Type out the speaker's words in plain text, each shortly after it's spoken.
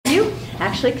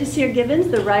Actually, Kassir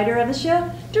Gibbons, the writer of the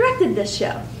show, directed this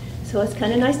show. So it's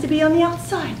kind of nice to be on the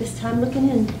outside this time looking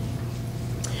in.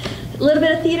 A little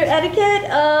bit of theater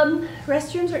etiquette.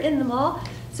 Restrooms are in the mall.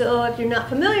 So if you're not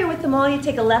familiar with the mall, you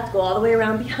take a left, go all the way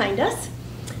around behind us.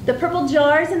 The purple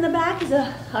jars in the back is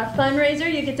our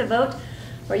fundraiser. You get to vote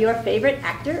for your favorite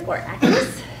actor or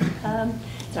actress.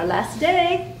 It's our last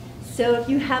day. So if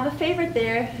you have a favorite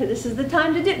there, this is the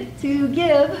time to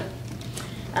give.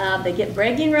 They get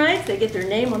bragging rights, they get their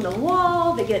name on the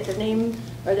wall, they get their name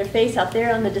or their face out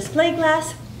there on the display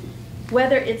glass.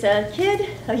 Whether it's a kid,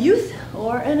 a youth,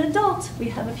 or an adult. We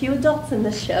have a few adults in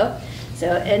this show, so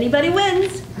anybody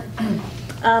wins.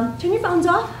 Turn your phones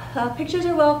off. Pictures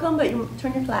are welcome, but you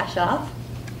turn your flash off.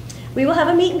 We will have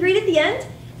a meet and greet at the end,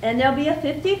 and there'll be a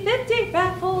 50-50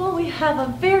 raffle. We have a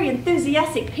very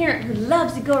enthusiastic parent who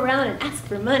loves to go around and ask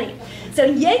for money. So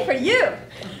yay for you!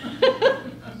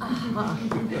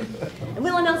 And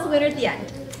we'll announce the winner at the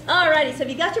end. Alrighty, so if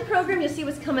you got your program, you'll see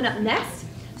what's coming up next.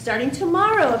 Starting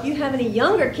tomorrow, if you have any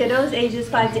younger kiddos, ages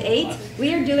 5 to 8,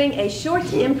 we are doing a short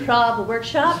improv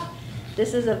workshop.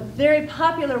 This is a very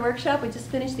popular workshop. We just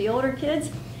finished the older kids.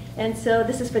 And so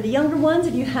this is for the younger ones.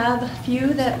 If you have a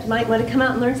few that might want to come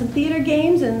out and learn some theater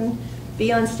games and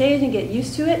be on stage and get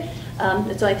used to it,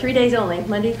 it's only 3 days only,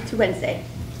 Monday to Wednesday.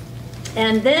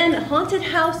 And then Haunted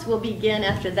House will begin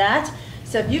after that.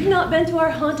 So if you've not been to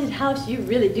our haunted house, you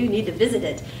really do need to visit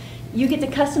it. You get to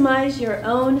customize your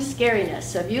own scariness.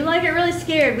 So if you like it really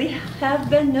scared, we have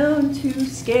been known to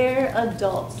scare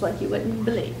adults like you wouldn't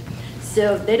believe.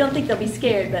 So they don't think they'll be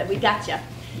scared, but we gotcha.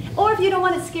 Or if you don't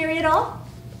want it scary at all,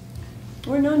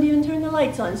 we're known to even turn the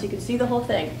lights on so you can see the whole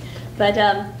thing. But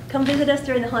come visit us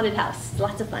during the haunted house. It's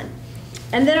lots of fun.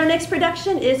 And then our next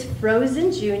production is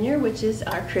Frozen Junior, which is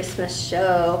our Christmas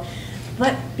show.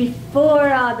 But before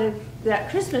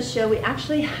that Christmas show, we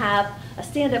actually have a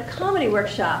stand-up comedy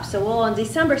workshop. So on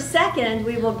December 2nd,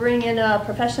 we will bring in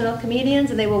professional comedians,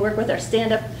 and they will work with our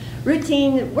stand-up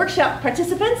routine workshop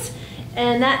participants.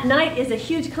 And that night is a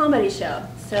huge comedy show.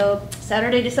 So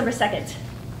Saturday, December 2nd.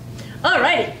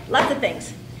 Alrighty, lots of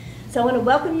things. So I want to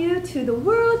welcome you to the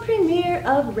world premiere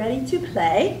of Ready to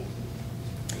Play,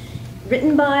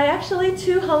 written by actually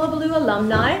 2 Hullabaloo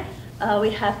alumni.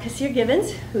 We have Kassir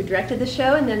Gibbons, who directed the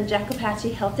show, and then Jack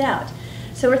Apache helped out.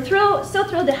 So we're so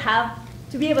thrilled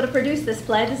to be able to produce this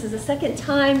play. This is the second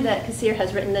time that Kassir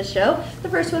has written this show. The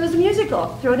first one was a musical,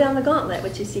 Throw Down the Gauntlet,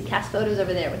 which you see cast photos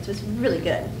over there, which was really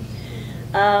good.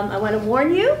 I want to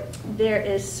warn you, there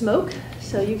is smoke,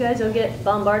 so you guys will get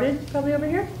bombarded probably over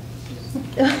here.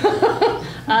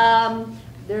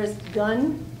 There's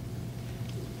gun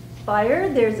fire,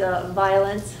 there's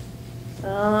violence,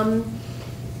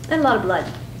 and a lot of blood.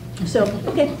 So,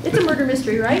 okay, it's a murder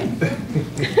mystery, right?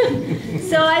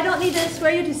 So I don't need to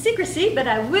swear you to secrecy, but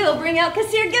I will bring out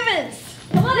Kassir Gibbons.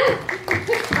 Come on out.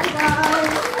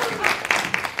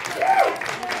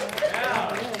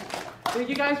 Thank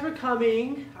you guys for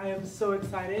coming. I am so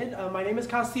excited. My name is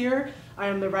Kassir. I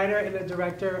am the writer and the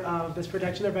director of this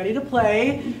production of Ready to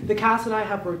Play. The cast and I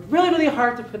have worked really, really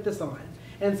hard to put this on.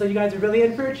 And so you guys are really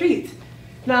in for a treat.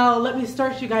 Now, let me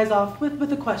start you guys off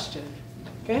with a question.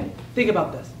 Okay? Think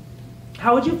about this.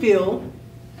 How would you feel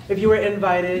if you were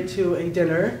invited to a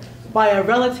dinner by a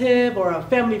relative or a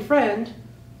family friend,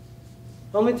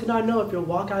 only to not know if you'll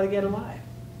walk out again alive?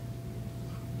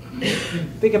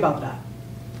 Think about that.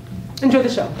 Enjoy the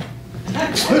show.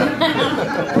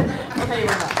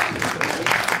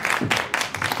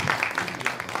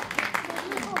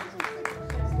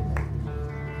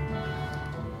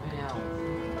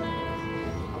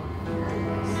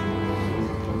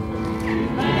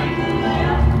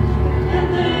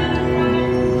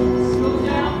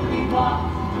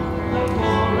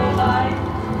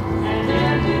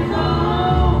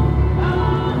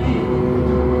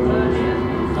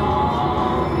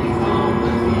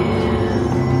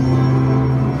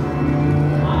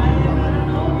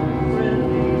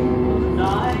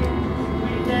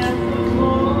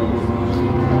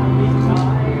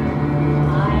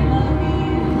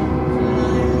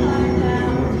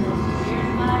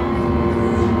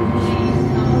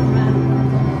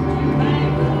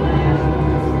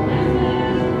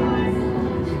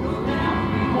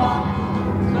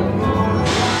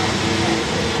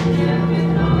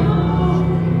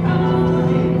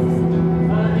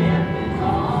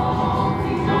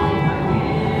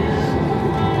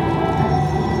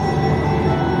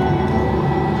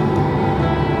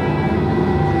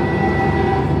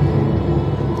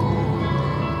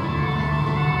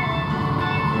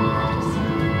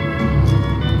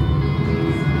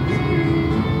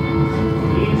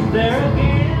 There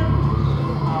again,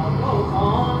 I'll go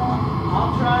on,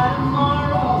 I'll try tomorrow.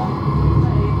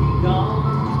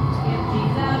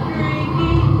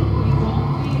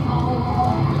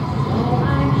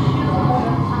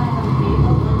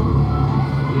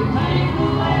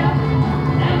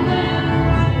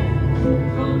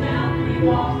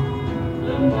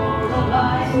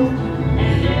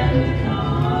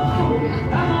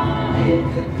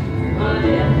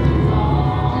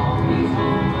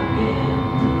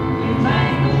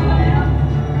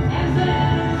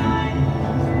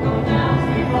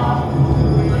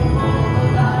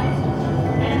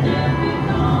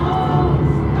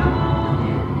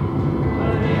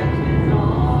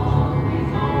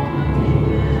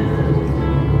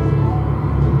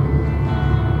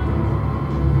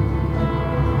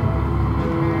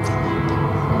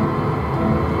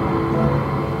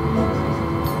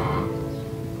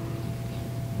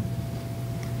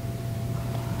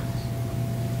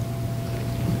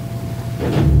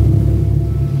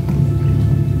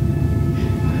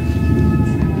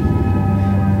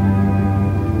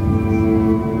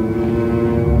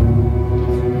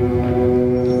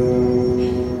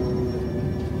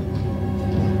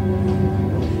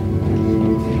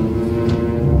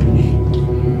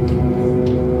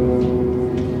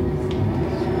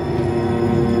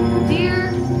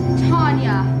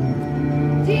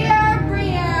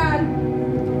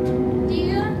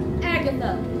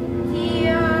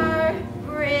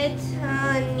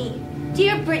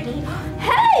 Dear Brittany.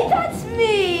 Hey, that's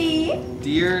me!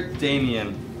 Dear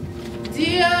Damien.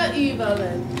 Dear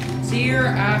Evelyn. Dear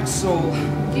Axel.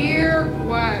 Dear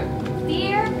Gwen.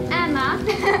 Dear Emma.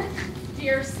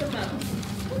 Dear Simone.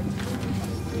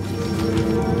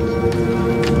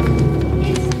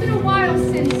 It's been a while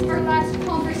since our last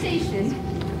conversation.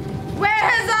 Where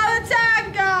has all the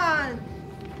time gone?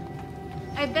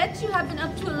 I bet you have been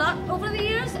up to a lot over the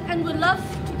years and would love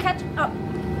to catch up.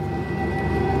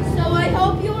 So I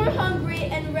hope you are hungry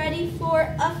and ready for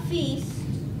a feast.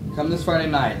 Come this Friday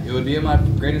night. It would be my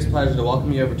greatest pleasure to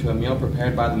welcome you over to a meal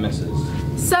prepared by the missus.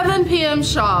 7 p.m.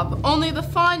 sharp. Only the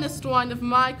finest wine of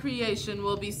my creation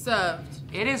will be served.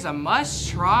 It is a must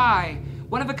try.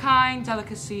 One-of-a-kind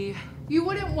delicacy. You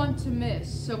wouldn't want to miss,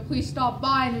 so please stop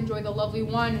by and enjoy the lovely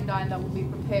wine and dine that will be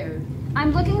prepared.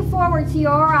 I'm looking forward to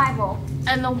your arrival.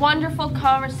 And the wonderful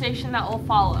conversation that will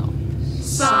follow.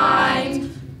 Signed,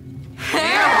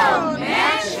 Harold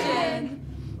Mansion.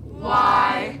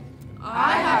 Why,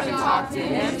 I haven't talked to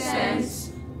him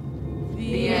since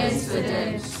the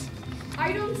incident.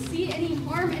 I don't see any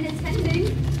harm in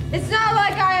attending. It's not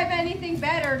like I have anything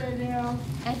better to do.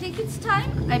 I think it's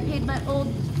time I paid my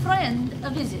old friend a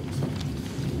visit.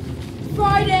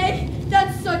 Friday?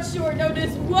 That's such short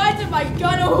notice. What am I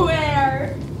gonna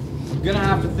wear? I'm gonna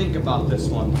have to think about this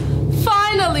one.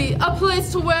 Finally, a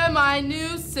place to wear my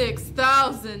new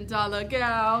 $6,000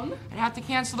 gown. I'd have to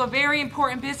cancel a very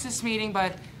important business meeting,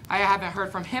 but I haven't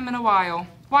heard from him in a while.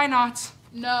 Why not?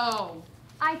 No.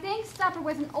 I think supper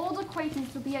with an old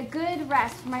acquaintance would be a good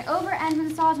rest for my over-end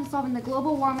massage in solving the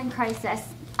global warming crisis.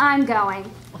 I'm going.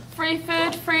 Free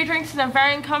food, free drinks, and a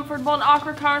very uncomfortable and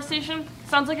awkward conversation.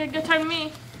 Sounds like a good time to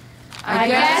me. I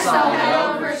guess I'll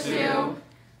head over to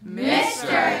Mr.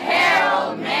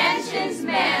 Harold Mansion's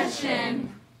mansion.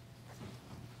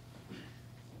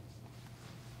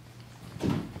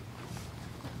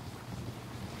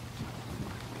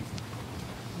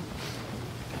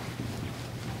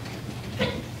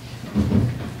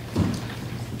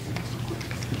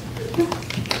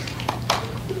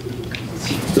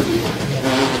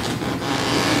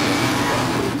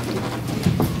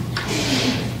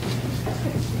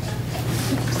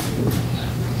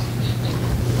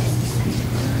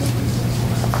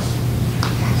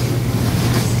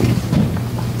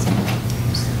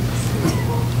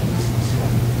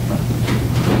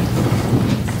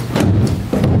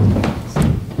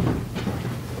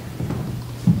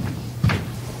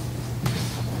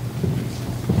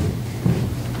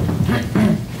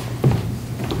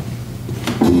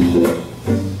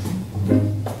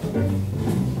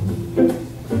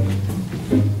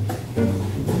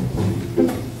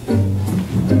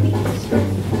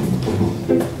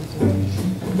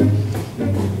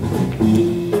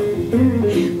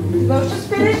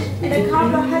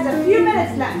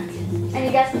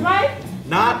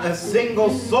 Not a single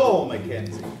soul,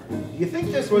 Mackenzie. Do you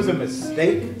think this was a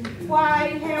mistake?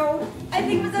 Why, Harold, I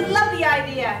think it was a lovely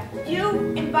idea.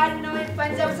 You inviting all your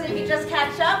friends over so you can just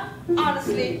catch up?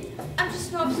 Honestly, I'm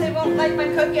just nervous they won't like my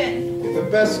cooking. You're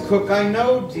the best cook I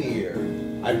know, dear.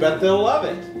 I bet they'll love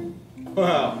it.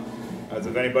 Well, as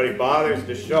if anybody bothers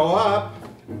to show up.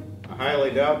 I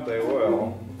highly doubt they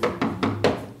will.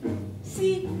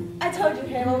 See, I told you,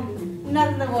 Harold.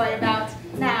 Nothing to worry about.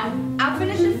 Now, I'll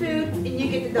finish the food and you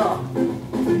get the dog.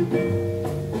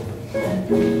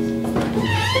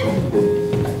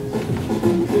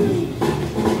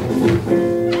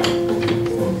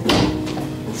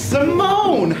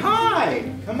 Simone, hi!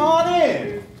 Come on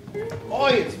in. Boy,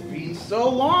 it's been so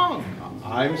long.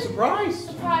 I'm surprised.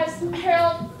 Surprise,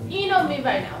 Harold, you know me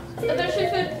by now. If there's free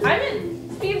food, I'm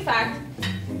in. Speed of fact,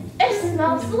 it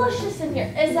smells delicious in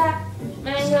here. Is that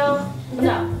mango?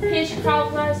 No. Peach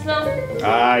caramelized milk?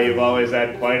 Ah, you've always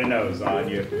had quite a nose on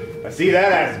you. I see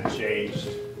that hasn't changed.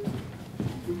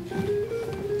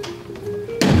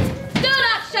 Do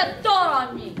not shut the door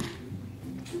on me!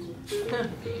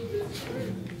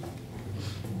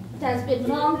 It has been a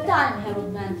long time,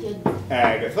 Harold Mansion.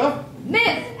 Agatha?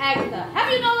 Miss Agatha, have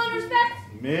you no one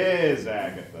respect? Ms.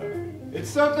 Agatha. It's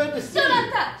so good to see Do you.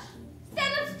 not touch!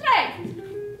 Stand up straight!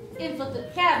 Infant the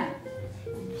camera.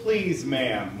 Please,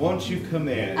 ma'am, won't you come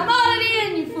in? I'm already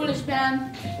in, you foolish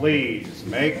man. Please,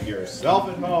 make yourself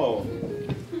at home.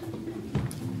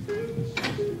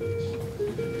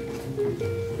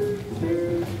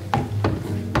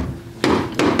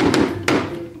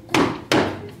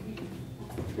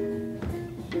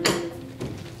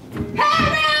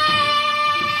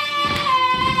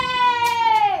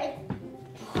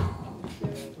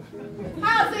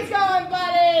 How's it going,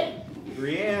 buddy?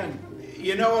 Brienne,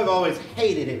 you know I've always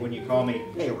hated it when you call me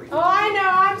Harry. Oh, I know.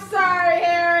 I'm sorry,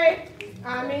 Harry.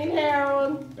 I mean, Harold.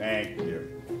 Harold. Thank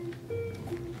you.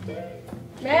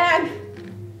 Man,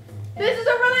 this is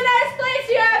a really nice place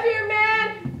you have here,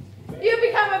 man. You've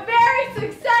become a very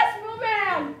successful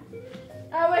man.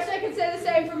 I wish I could say the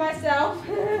same for myself.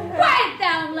 Quiet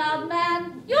down, loud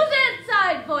man. Use the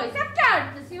inside voice. Have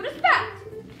courtesy, respect.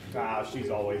 Ah, she's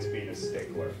always been a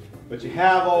stickler. But you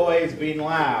have always been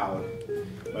loud.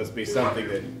 Must be something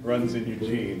that runs in your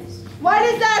genes. What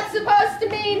is that supposed to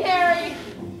mean, Harry?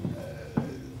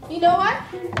 You know what?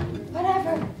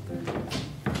 Whatever.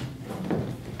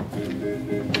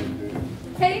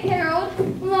 Hey,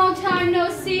 Harold. Long time no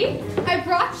see. I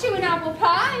brought you an apple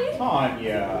pie.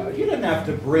 Tanya, you didn't have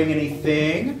to bring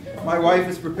anything. My wife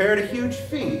has prepared a huge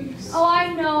feast. Oh,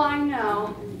 I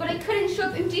know. But I couldn't show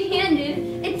up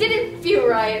empty-handed. It didn't feel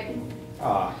right.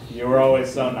 Ah, you were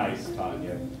always so nice,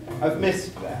 Tanya. I've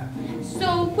missed that.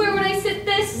 So, where would I sit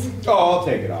this? Oh, I'll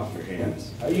take it off your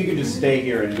hands. You can just stay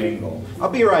here and mingle. I'll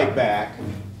be right back.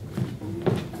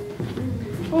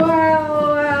 Well.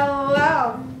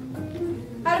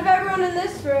 Out of everyone in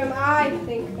this room, I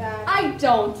think that. I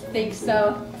don't think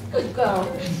so. Good go.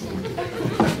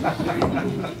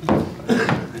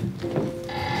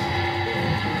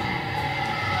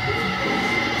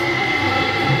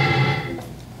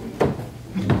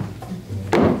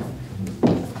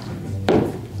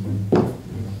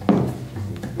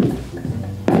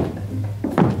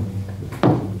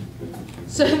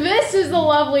 So this is the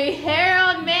lovely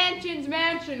Harold Mansion's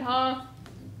mansion, huh?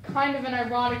 Kind of an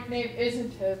ironic name,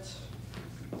 isn't it?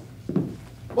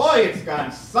 Boy, it's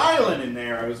gone silent in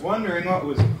there. I was wondering what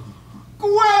was...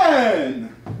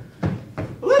 Gwen!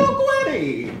 Little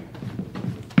Gwenny!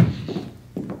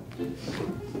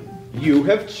 You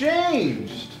have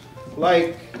changed.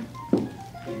 Like...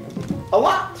 a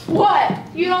lot. What?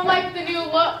 You don't like the new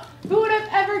look? Who would have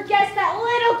ever guessed that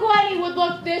little Gwenny would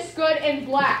look this good in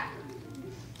black?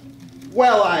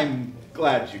 Well, I'm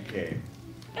glad you came.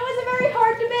 It was very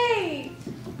hard to make.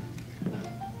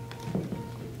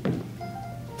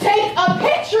 Take a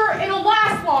picture, it'll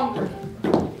last longer.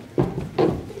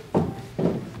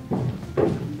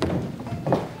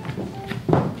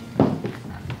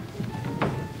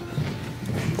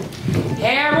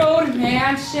 Harold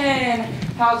Mansion.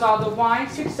 How's all the wine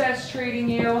success treating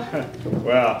you?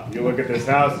 Well, you look at this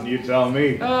house and you tell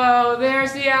me. Oh,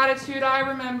 there's the attitude I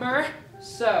remember.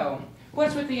 So,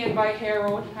 what's with the invite,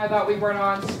 Harold? I thought we weren't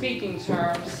on speaking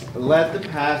terms. Let the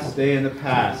past stay in the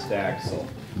past, Axel.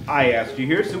 I asked you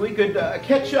here so we could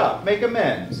catch up, make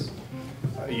amends.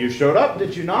 You showed up,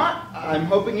 did you not? I'm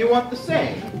hoping you want the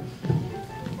same.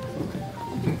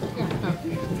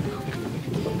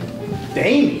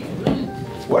 Damien,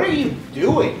 what are you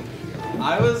doing?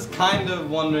 I was kind of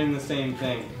wondering the same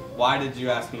thing. Why did you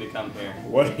ask me to come here?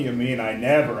 What do you mean I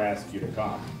never asked you to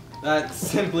come? That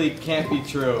simply can't be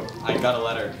true. I got a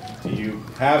letter. Do you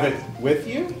have it with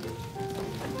you?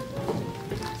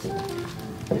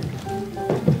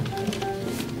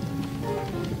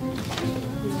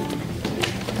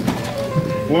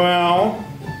 Well,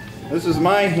 this is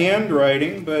my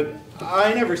handwriting, but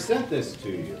I never sent this to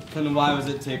you. Then why was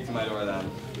it taped to my door then?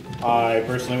 I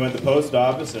personally went to the post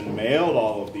office and mailed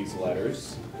all of these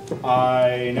letters.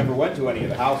 I never went to any of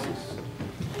the houses.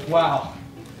 Wow.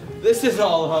 This is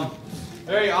all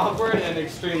very awkward and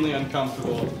extremely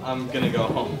uncomfortable. I'm gonna go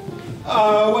home.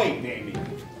 Wait, Damien.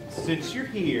 Since you're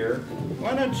here,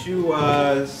 why don't you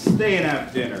stay and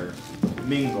have dinner?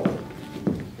 Mingle.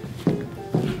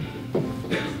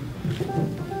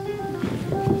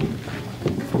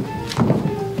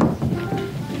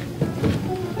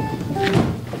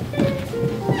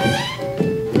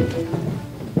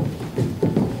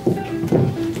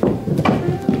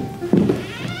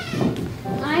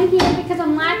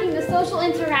 Social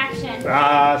interaction.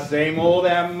 Ah, same old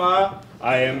Emma.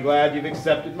 I am glad you've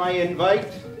accepted my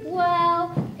invite.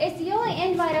 Well, it's the only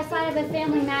invite outside of a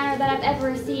family matter that I've ever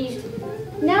received.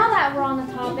 Now that we're on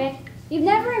the topic, you've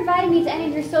never invited me to any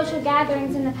of your social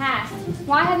gatherings in the past.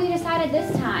 Why have you decided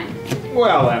this time?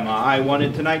 Well, Emma, I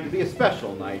wanted tonight to be a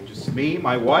special night. Just me,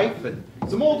 my wife, and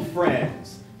some old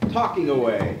friends, talking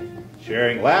away,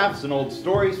 sharing laughs and old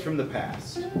stories from the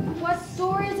past. What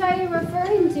stories are you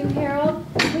referring to, Harold?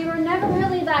 We were never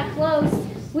really that close.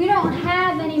 We don't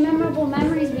have any memorable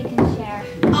memories we can share.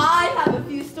 I have a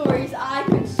few stories I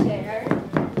could share.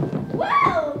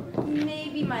 Well,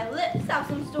 maybe my lips have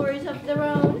some stories of their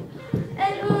own.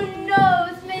 And who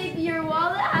knows, maybe your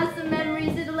wallet has some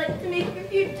memories it'd like to make for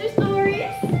future stories.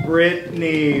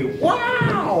 Brittany,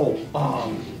 wow!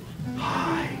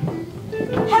 Hi.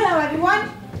 Hello, everyone,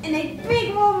 and a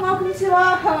big warm welcome to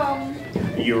our home.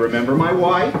 You remember my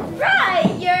wife?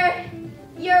 Right,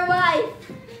 your wife.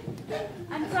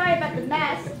 I'm sorry about the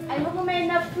mess. I hope I made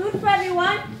enough food for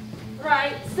everyone.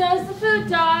 Right, so is the food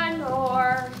done,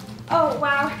 or? Oh,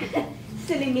 wow.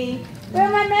 Silly me. Where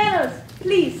are my manners?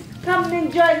 Please, come and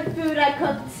enjoy the food I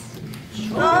cooked.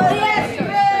 Oh, yes, Down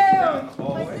you! the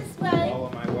hallway. What's this way?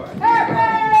 Follow my way.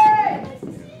 Hooray!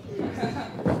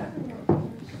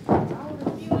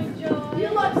 You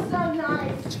look so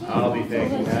nice. I'll be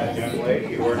taking that, young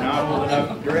lady. You are not old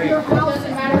enough to drink.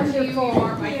 Doesn't matter who you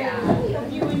are, my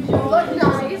dad. You look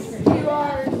nice. You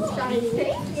are shiny.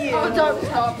 Thank you. Oh, don't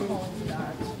talk home,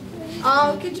 Dad.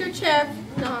 I'll get your chair.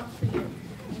 Not for you.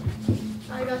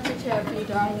 I got your chair for you,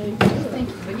 darling. Thank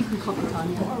you, but you can call me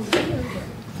Tanya.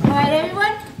 All right,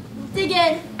 everyone, dig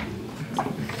in.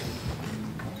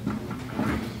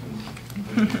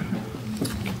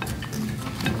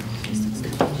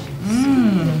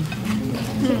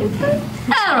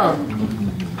 Harold!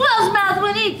 Close mouth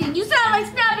when eating. You sound like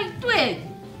snapping twig.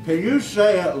 Can you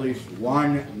say at least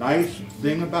one nice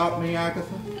thing about me,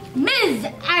 Agatha? Ms.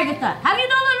 Agatha, have you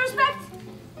no little respect?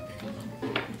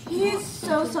 He's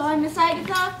so sorry, Miss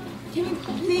Agatha. Can you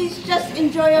please just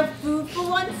enjoy your food for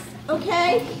once,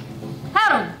 okay?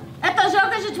 Harold, это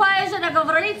жалко, что твоя жена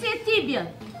говорит тебе.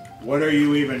 What are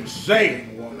you even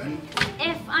saying, woman?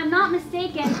 If I'm not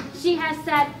mistaken, she has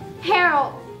said,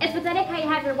 Harold, it's pathetic how you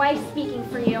have your wife speaking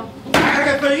for you.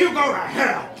 Agatha, you go to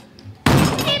hell!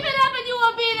 Keep it up and you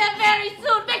will be there very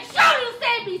soon. Make sure you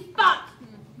save me spot.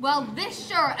 Well, this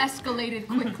sure escalated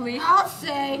quickly. I'll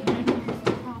say.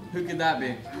 Who could that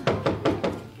be?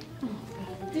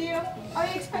 Are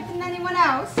you expecting anyone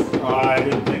else? I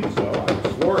didn't think so. I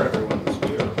swore everyone was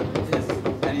here. Is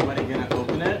anybody gonna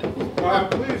open it?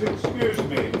 Please excuse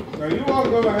me. Now you all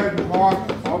go ahead and talk.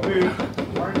 I'll be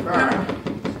right back.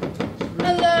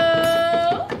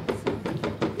 Hello?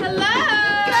 Hello?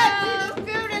 This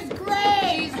food is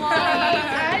great! I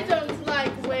don't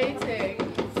like waiting.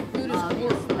 Food is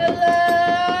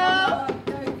Hello?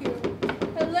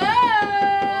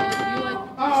 Hello?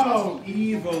 Oh,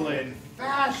 Evelyn.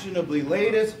 Fashionably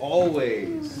late as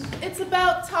always. It's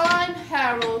about time,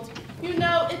 Harold. You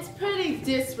know, it's pretty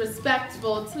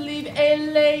disrespectful to leave a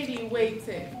lady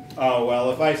waiting. Oh, well,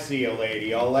 if I see a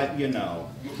lady, I'll let you know.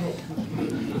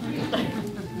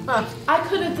 I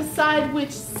couldn't decide which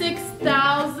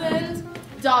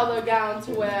 $6,000 gown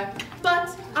to wear,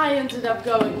 but I ended up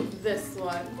going with this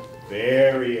one.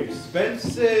 Very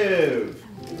expensive.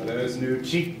 Those new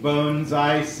cheekbones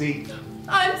I see.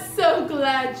 I'm so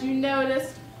glad you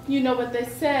noticed. You know what they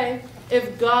say,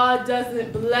 if God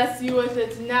doesn't bless you with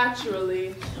it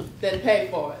naturally, then pay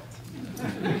for it.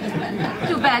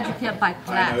 Too bad you can't buy I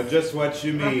class. know just what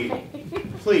you mean.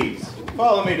 Please,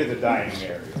 follow me to the dining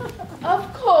area.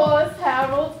 Of course,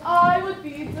 Harold, I would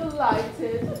be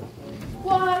delighted.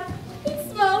 Why,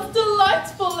 it smells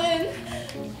delightful in...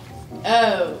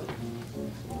 Oh,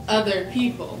 other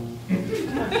people.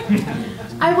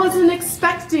 I wasn't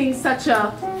expecting such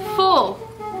a full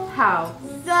house.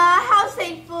 The house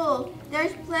ain't full.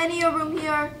 There's plenty of room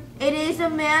here. It is a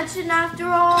mansion after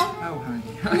all. Oh,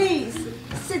 honey. Please,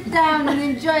 sit down and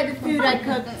enjoy the food I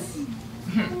cooked.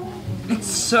 It's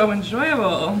so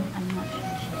enjoyable.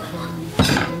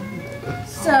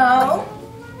 So,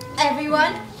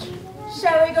 everyone,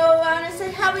 shall we go around and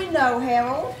say how we know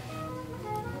Harold?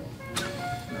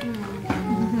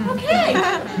 Okay,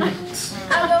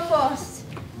 I'll go first.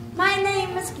 My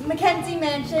name is Mackenzie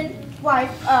Mansion,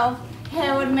 wife of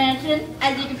Harold Mansion,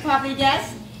 as you can probably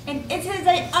guess, and it is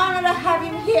an honor to have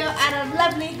you here at a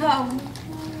lovely home.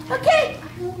 Okay,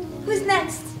 who's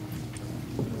next?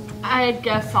 I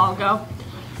guess I'll go.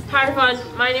 Hi everyone,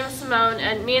 my name is Simone,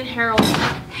 and me and Harold.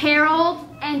 Harold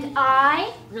and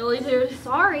I? Really, dude?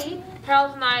 Sorry.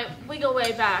 Harold and I, we go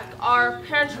way back. Our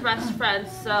parents were best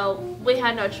friends, so we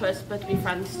had no choice but to be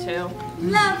friends too.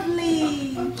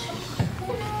 Lovely.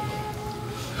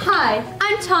 Hi,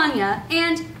 I'm Tanya,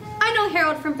 and I know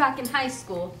Harold from back in high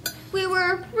school. We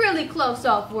were really close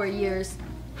all 4 years.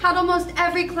 Had almost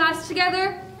every class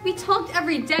together. We talked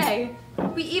every day.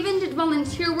 We even did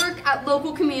volunteer work at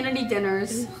local community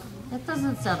dinners. That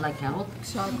doesn't sound like Harold.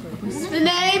 The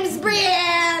name's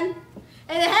Brienne,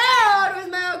 and Harold was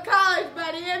my old college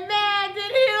buddy, and man,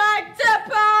 did he like to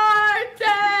party!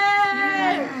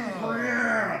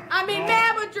 I mean,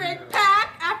 man would drink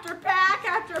pack after pack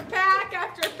after pack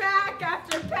after pack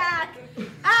after pack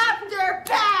after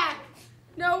pack.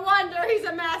 No wonder he's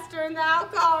a master in the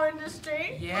alcohol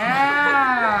industry.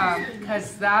 Yeah,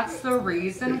 because that's the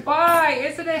reason why,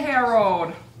 isn't it,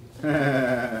 Harold?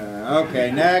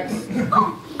 Okay, next.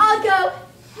 Oh, I'll go.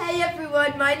 Hey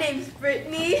everyone, my name's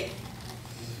Brittany.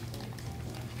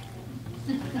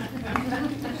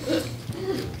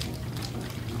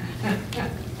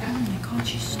 my God,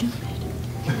 she's stupid.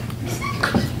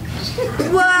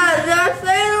 What? Did I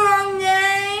say the wrong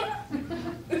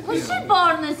name? Was she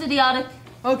born this idiotic?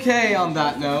 Okay, on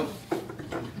that note,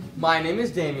 my name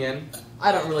is Damien.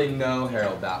 I don't really know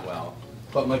Harold that well,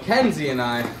 but Mackenzie and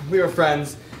I, we were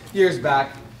friends years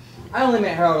back. I only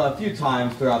met Harold a few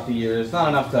times throughout the years, not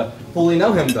enough to fully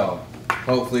know him though.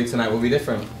 Hopefully tonight will be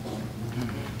different.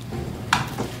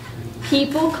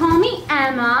 People call me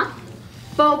Emma,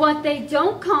 but what they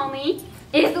don't call me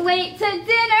is late to dinner.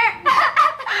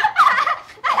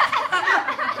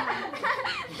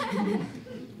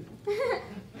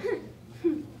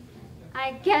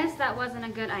 I guess that wasn't a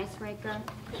good icebreaker.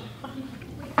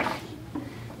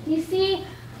 You see,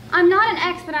 I'm not an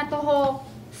expert at the whole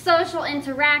social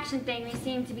interaction thing we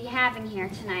seem to be having here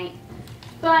tonight.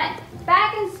 But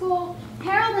back in school,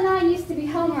 Harold and I used to be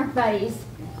homework buddies.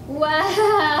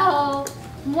 Well,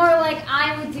 more like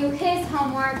I would do his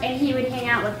homework and he would hang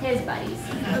out with his buddies.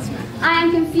 I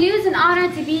am confused and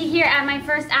honored to be here at my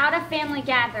first out-of-family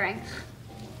gathering.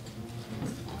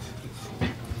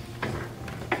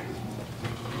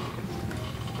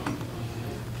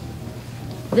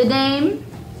 The name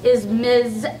is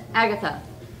Ms. Agatha.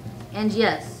 And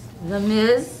yes, the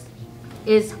Ms.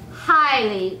 is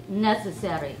highly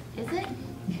necessary. Is it?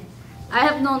 I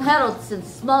have known Harold since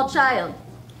small child.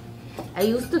 I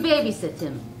used to babysit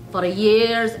him for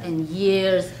years and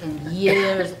years and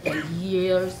years and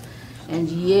years and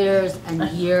years and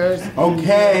years.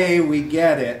 Okay, we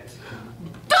get it.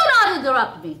 Do not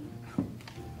interrupt me.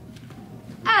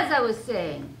 As I was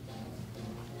saying,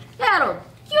 Harold,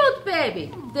 cute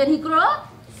baby. Then he grew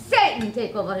up, Satan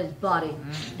take over his body.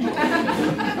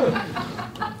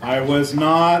 I was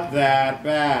not that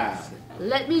bad.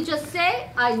 Let me just say,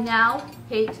 I now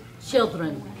hate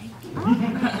children.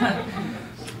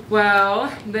 Well,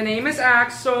 the name is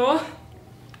Axel.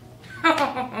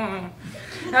 Harold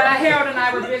and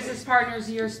I were business partners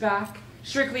years back.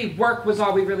 Strictly work was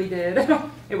all we really did.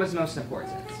 It was most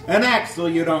important. And Axel,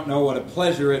 you don't know what a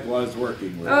pleasure it was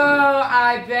working with. Oh,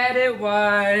 I bet it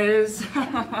was.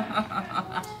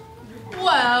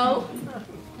 Well,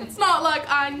 it's not like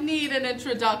I need an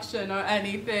introduction or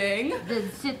anything.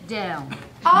 Then sit down.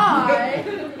 I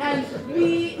am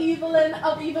B. Evelyn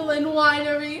of Evelyn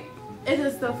Winery. It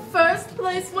is the first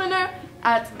place winner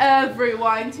at every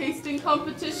wine tasting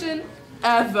competition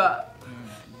ever.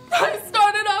 I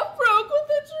started off broke with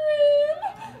a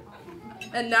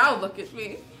dream. And now look at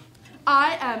me.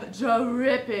 I am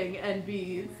dripping in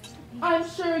bees. I'm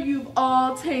sure you've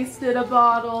all tasted a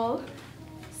bottle.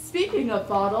 Speaking of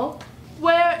bottle,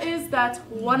 where is that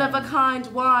one-of-a-kind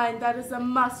wine that is a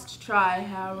must-try,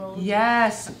 Harold?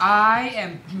 Yes, I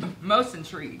am most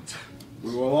intrigued.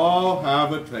 We will all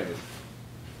have a taste.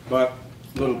 But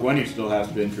little Gwenny still has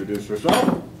to introduce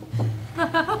herself. Who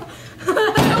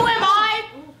am I?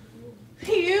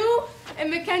 You and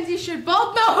Mackenzie should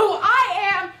both know who I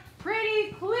am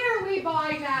pretty clearly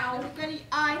by now.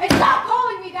 And stop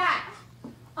calling me that!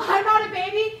 I'm not a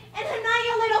baby, and I'm not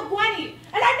your little Gwenny,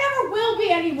 and I never will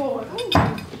be anymore.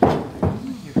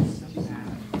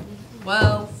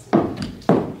 Well,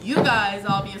 you guys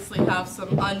obviously have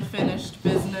some unfinished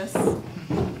business.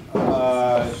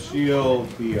 She'll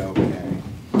be okay.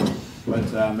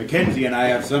 But Mackenzie and I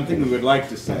have something we would like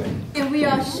to say. And we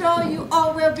are sure you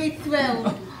all will be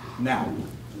thrilled. Now,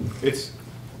 it's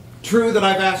true that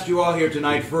I've asked you all here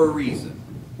tonight for a reason.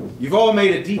 You've all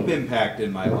made a deep impact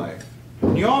in my life.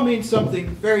 And you all mean something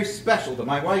very special to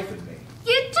my wife and me.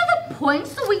 Get to the point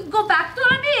so we can go back to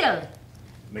our meal.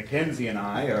 Mackenzie and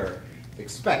I are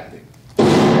expecting.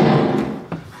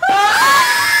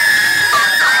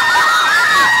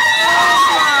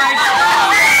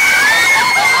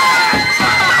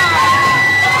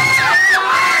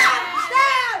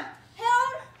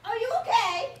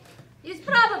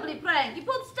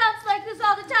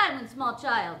 Small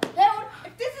child. Harold,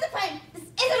 if this is a prank, this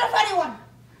isn't a funny one.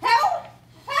 Harold?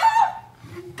 Harold?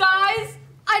 Guys,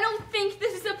 I don't think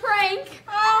this is a prank.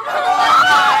 Oh my God!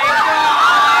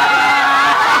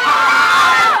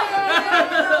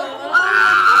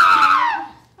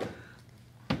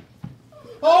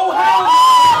 Oh, hell!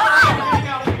 Get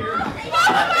out of here!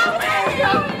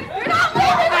 You're not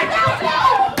leaving without me!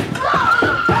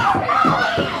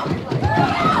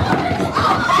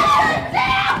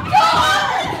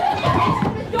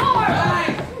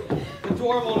 The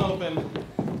door won't open.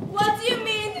 What do you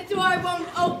mean the door won't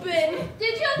open?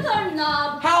 Did you turn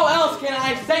knob? How else can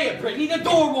I say it, Brittany? The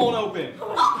door won't open.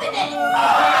 Open it!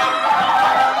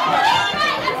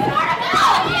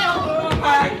 Oh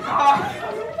my God!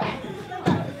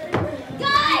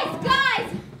 Guys!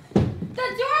 The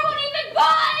door won't even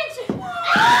budge!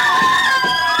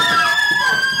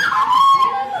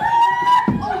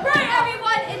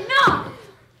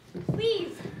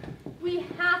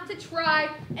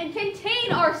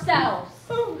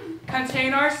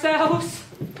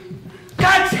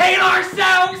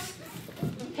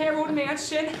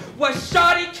 person was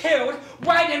shot and killed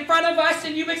right in front of us,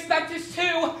 and you expect us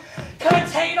to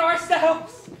contain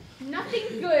ourselves?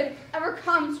 Nothing good ever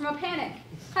comes from a panic.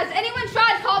 Has anyone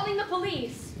tried calling the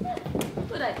police?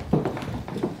 Good idea.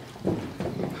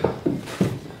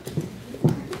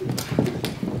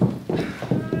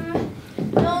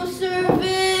 No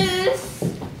service.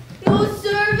 No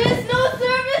service. No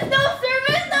service. No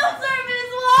service. No service.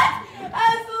 What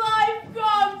has life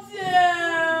come to?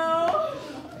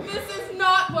 This is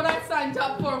not what I signed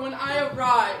up for when I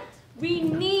arrived. We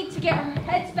need to get our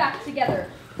heads back together.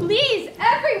 Please,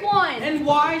 everyone! And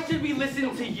why should we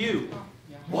listen to you?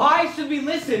 Why should we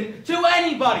listen to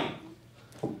anybody?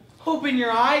 Open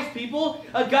your eyes, people.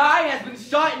 A guy has been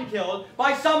shot and killed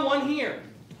by someone here.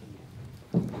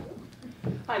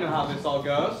 I know how this all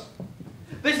goes.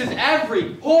 This is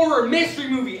every horror mystery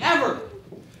movie ever.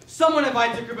 Someone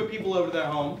invites a group of people over to their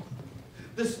home.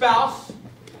 The spouse,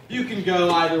 you can go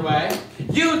either way.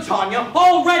 You, Tanya,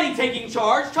 already taking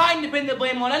charge, trying to pin the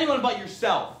blame on anyone but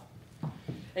yourself.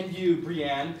 And you,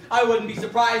 Brienne, I wouldn't be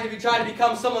surprised if you tried to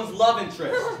become someone's love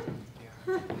interest.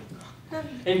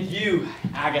 And you,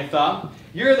 Agatha,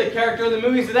 you're the character in the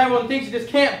movies that everyone thinks you just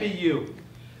can't be you.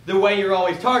 The way you're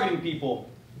always targeting people.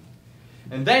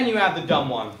 And then you have the dumb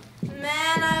one.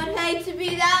 Man, I would hate to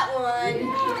be that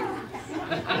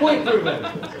one. Point proven.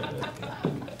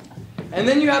 And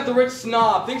then you have the rich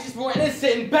snob, thinks she's more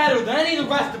innocent and better than any of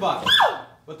the rest of us.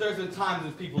 But there's been times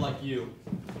with people like you.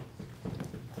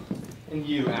 And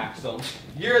you, Axel,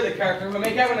 you're the character who will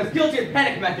make everyone as guilty as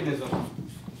panic mechanism.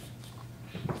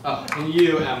 Oh, and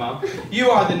you, Emma,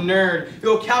 you are the nerd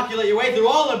who will calculate your way through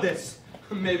all of this.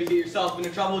 Maybe get yourself into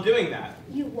trouble doing that.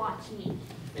 You watch me.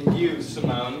 And you,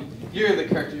 Simone, you're the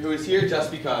character who is here just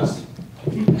because.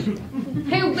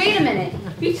 Hey, wait a minute.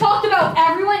 You talked about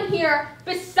everyone here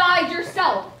besides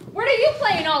yourself. Where do you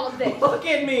play in all of this? Look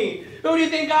at me. Who do you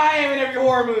think I am in every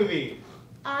horror movie?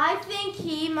 I think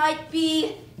he might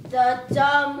be the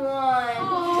dumb one.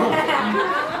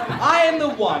 I am the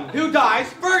one who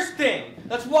dies first thing.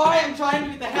 That's why I'm trying to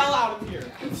get the hell out of here.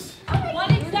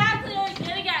 What exactly are you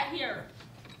gonna get here?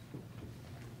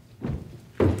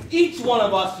 Each one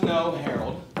of us know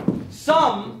Harold.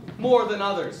 Some more than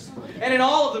others. And in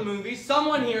all of the movies,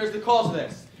 someone here is the cause of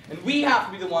this. And we have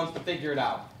to be the ones to figure it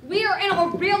out. We are in a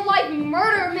real-life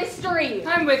murder mystery.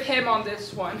 I'm with him on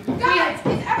this one. Guys,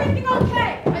 is everything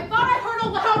okay? I thought I heard a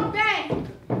loud bang.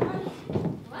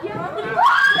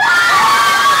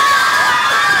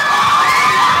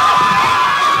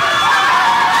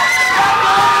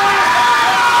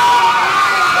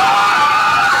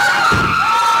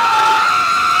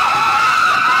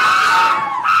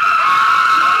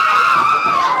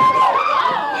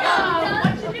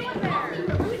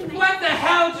 What the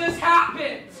hell just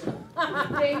happened?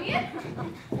 Damien?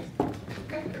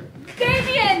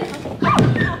 Damien!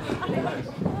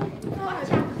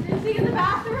 Is he in the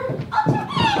bathroom?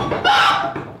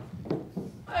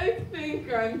 I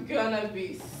think I'm gonna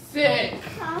be sick.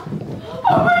 Oh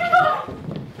my god!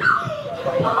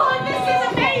 Oh, this is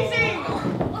amazing!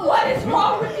 What is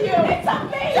wrong with you? It's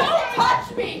amazing! Don't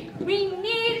touch me! We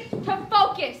need to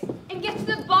focus and get to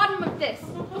the bottom of this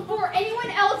before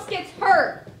anyone else gets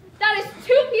hurt. That is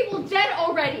 2 people dead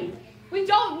already. We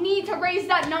don't need to raise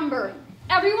that number.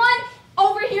 Everyone,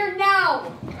 over here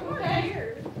now!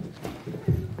 Okay.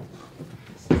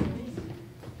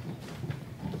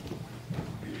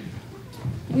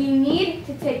 We need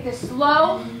to take this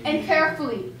slow and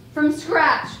carefully, from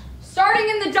scratch, starting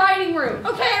in the dining room.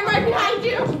 Okay, I'm right behind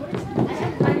you.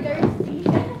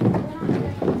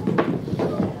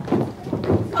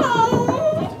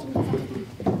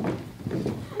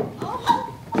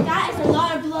 That is a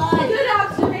lot of blood. Good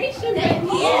observation, Thank baby.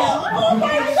 you. Oh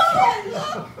my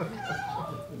god!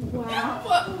 Wow.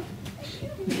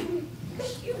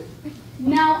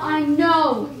 Now I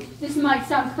know this might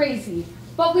sound crazy,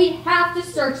 but we have to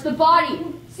search the body.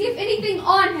 See if anything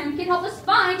on him can help us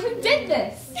find who did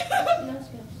this.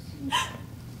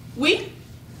 We?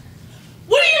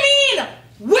 What do you mean?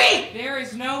 We? There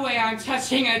is no way I'm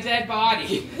touching a dead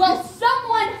body. Well,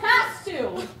 someone has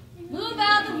to. Move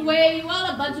out of the way, you all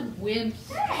a bunch of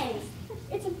wimps. Hey,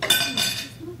 it's a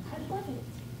I love it.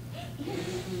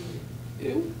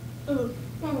 Ew.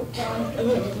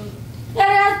 That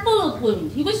has bullet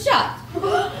wound. He was shot.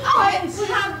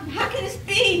 How can this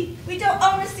be? We don't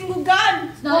own a single gun.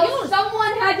 It's not Well, yours.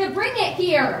 someone had to bring it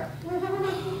here.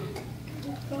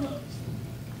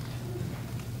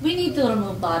 We need to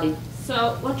remove body.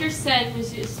 So what you're saying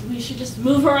is we should just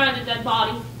move around a dead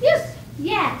body? Yes.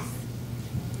 Yes.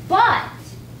 But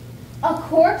a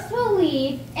corpse will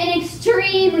leave an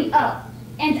extremely,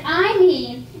 and I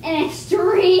mean an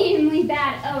extremely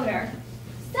bad odor.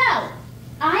 So,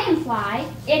 I imply,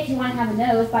 if you want to have a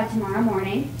nose by tomorrow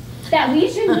morning, that we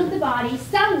should move the body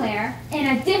somewhere in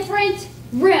a different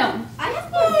room. I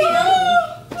have no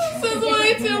feeling. This is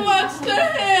way too much to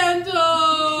handle.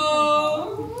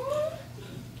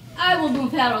 I will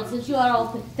move Harold since you are all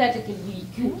pathetic and weak.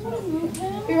 We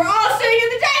were all sitting in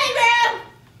the dining room.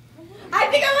 I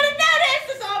think I would have noticed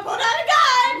if someone pulled out a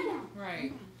gun.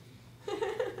 Right.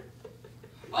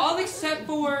 All except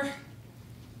for...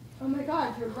 Oh my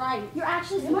God, you're right. You're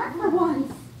actually smart for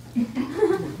once.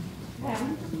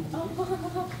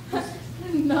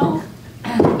 No.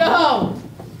 No.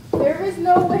 There is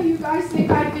no way you guys think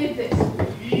I did this.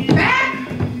 Back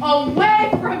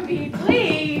away from me,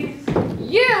 please.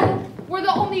 You were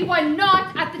the only one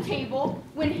not at the table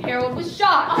when Harold was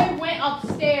shot. I went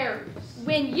upstairs.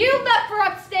 When you left for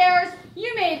upstairs,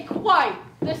 you made quite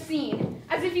the scene,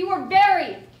 as if you were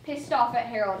very pissed off at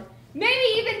Harold.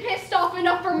 Maybe even pissed off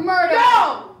enough for murder.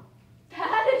 No!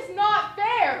 That is not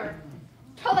fair.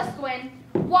 Tell us, Gwen,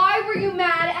 why were you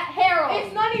mad at Harold?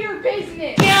 It's none of your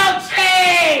business.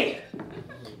 Guilty!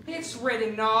 It's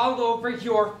written all over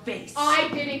your face. I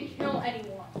didn't kill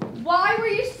anyone. Why were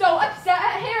you so upset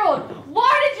at Harold?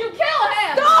 Why did you kill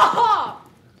him? Stop!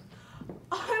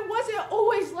 I wasn't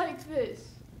always like this.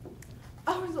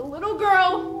 I was a little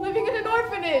girl living in an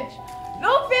orphanage.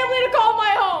 No family to call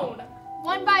my own.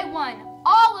 One by one,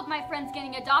 all of my friends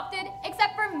getting adopted,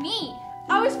 except for me.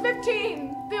 I was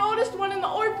 15, the oldest one in the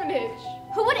orphanage.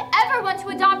 Who would ever want to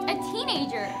adopt a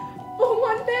teenager? But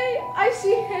one day, I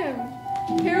see him.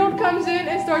 Harold comes in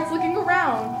and starts looking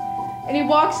around. And he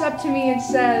walks up to me and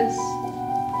says,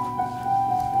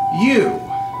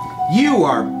 You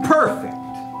are perfect.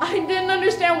 I didn't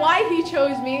understand why he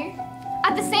chose me.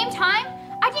 At the same time,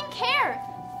 I didn't care.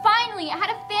 Finally, I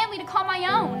had a family to call my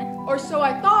own. Or so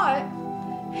I thought.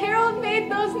 Harold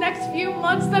made those next few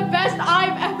months the best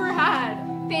I've ever had.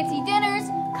 Fancy dinners,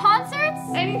 concerts?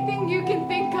 Anything you can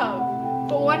think of.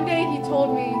 But one day he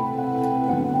told me,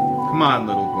 Come on,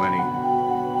 little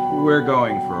Gwenny. We're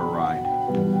going for a ride.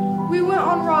 We went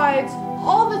on rides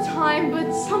all the time,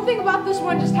 but something about this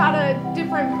one just had a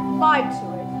different vibe to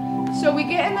it. So we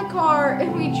get in the car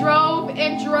and we drove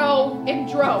and drove and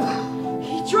drove.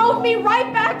 He drove me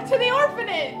right back to the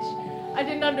orphanage. I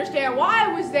didn't understand why I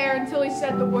was there until he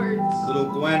said the words. Little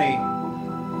Gwenny,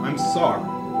 I'm sorry.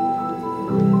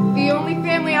 The only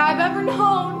family I've ever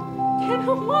known didn't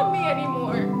want me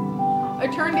anymore. I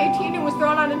turned 18 and was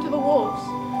thrown out into the wolves.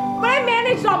 But I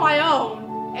managed on my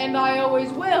own, and I always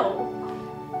will.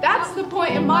 That's the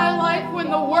point in my life when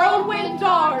the world went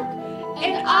dark,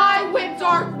 and I went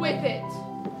dark with it.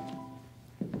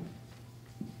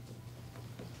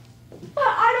 But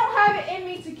I don't have it in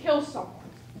me to kill someone.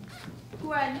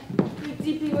 Gwen, we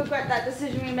deeply regret that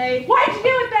decision we made. Why'd you do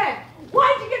it then?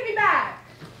 Why'd you get me back?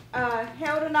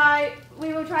 Harold and I,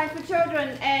 we were trying for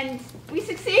children, and we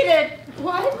succeeded.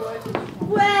 What?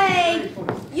 Wait,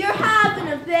 you're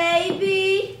having a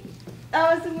baby?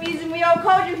 That was the reason we all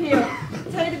called you here.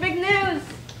 To tell you the big news.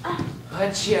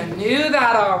 But you knew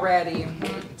that already,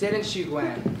 didn't you,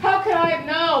 Gwen? How could I have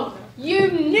known? You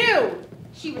knew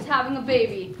she was having a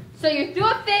baby. So you threw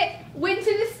a fit, went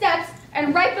to the steps,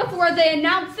 and right before they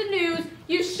announced the news,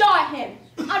 you shot him.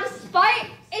 Out of spite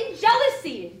and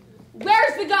jealousy.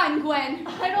 Where's the gun, Gwen?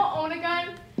 I don't own a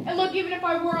gun. And look, even if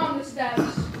I were on the steps.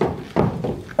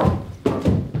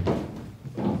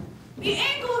 The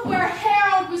angle of where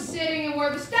Harold was sitting and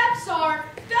where the steps are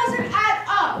doesn't add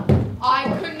up.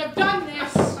 I couldn't have done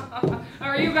this.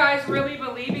 Are you guys really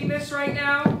believing this right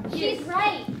now? She's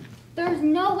right. There's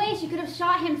no way she could have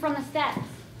shot him from the steps.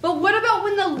 But what about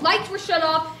when the lights were shut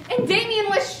off and Damien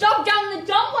was shoved down the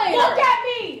dumbwaiter? Look at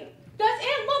me! Does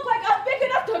it look like I'm big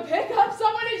enough to pick up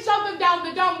someone and shove them down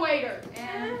the dumbwaiter?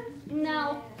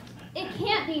 No, it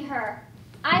can't be her.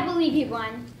 I believe you,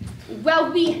 Gwen.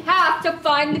 Well, we have to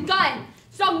find the gun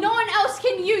so no one else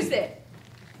can use it.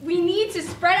 We need to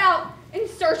spread out and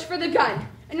search for the gun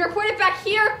and report it back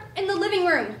here in the living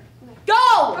room.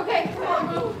 Go! Okay, come on,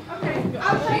 move. Okay, go.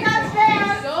 I'll take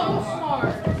upstairs. So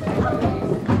smart.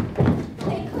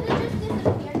 They could have just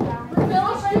disappeared down.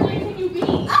 How friendly can you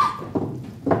be?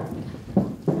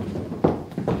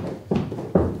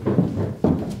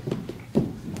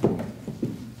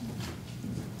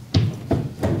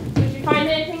 Did you find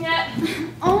anything yet?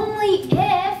 Only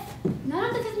if. None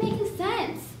of this is making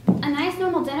sense. A nice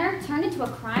normal dinner turned into a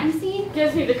crime scene.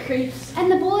 Gives me the creeps.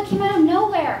 And the bullet came out of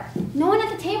nowhere. No one at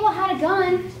the table had a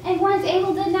gun, and Gwen's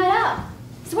able to dig that up.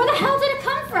 So where the hell did it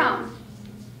come from?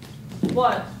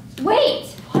 What? Wait!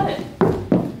 What?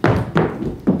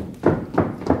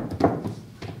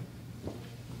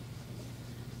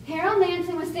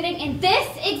 was sitting in this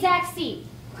exact seat,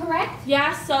 correct?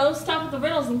 Yeah, so stop with the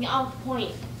riddles and get off the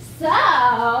point.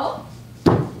 So,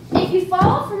 if you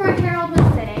follow from where Harold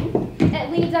was sitting,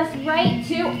 it leads us right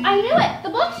to, I knew it, the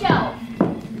bookshelf.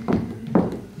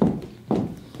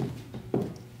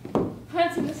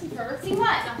 Princeton, listen first. See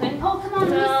what? Nothing. Oh, come on,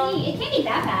 No. let me see. It can't be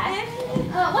that bad.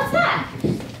 What's that?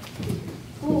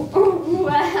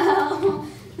 Well,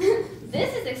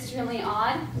 this is extremely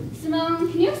odd.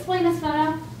 Simone, can you explain this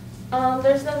photo?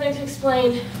 There's nothing to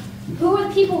explain. Who are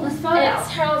the people in this photo? It's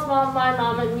Harold's mom, my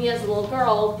mom, and me as a little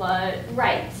girl, but...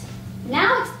 Right.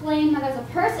 Now explain how there's a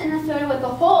person in this photo with a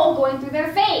hole going through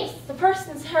their face. The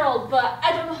person's Harold, but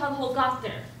I don't know how the hole got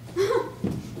there.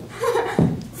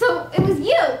 So it was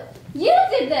you. You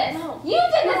did this. No. You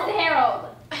did this to Harold.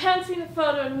 I haven't seen the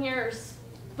photo in years,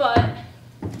 but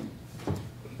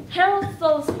Harold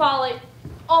stole the spotlight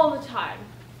all the time.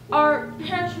 Our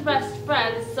parents were best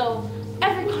friends, so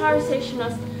every conversation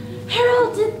was,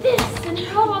 Harold did this and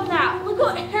Harold on that. Look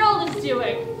what Harold is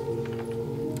doing.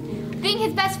 Being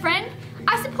his best friend,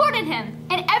 I supported him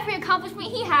in every accomplishment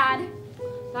he had.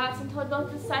 That's until we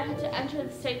both decided to enter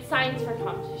the state science fair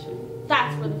competition.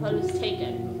 That's where the photo is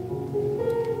taken.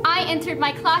 I entered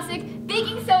my classic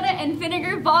baking soda and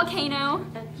vinegar volcano.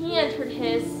 And he entered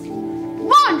his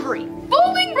laundry,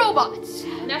 folding robots.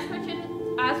 And as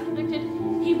predicted,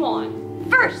 he won.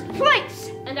 First place.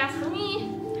 And as for me,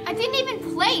 I didn't even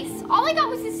place. All I got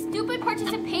was this stupid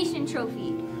participation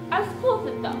trophy. I was cool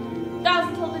with it though. That was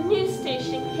until the news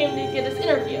station came to get his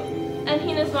interview, and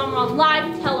he and his mom were on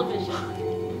live television.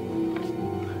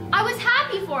 I was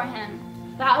happy for him.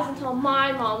 That was until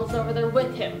my mom was over there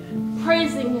with him,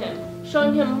 praising him,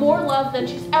 showing him more love than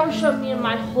she's ever shown me in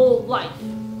my whole life.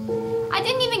 I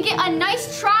didn't even get a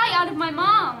nice try out of my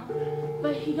mom.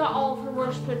 But he got all of her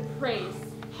worship and praise.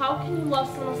 How can you love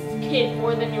someone else's kid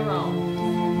more than your own?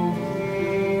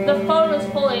 The photo is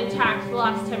fully intact the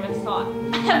last time I saw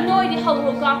it. I have no idea how the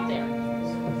hole got there.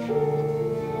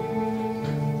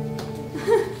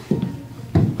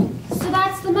 So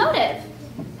that's the motive.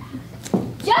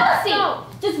 Jealousy! No.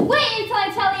 Just wait until I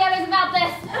tell the others about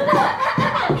this.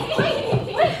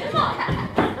 Wait, come on.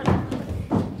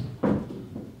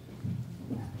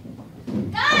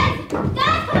 Guys, come to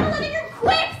the living room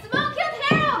quick! Simone killed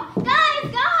Harold! Guys,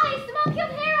 Simone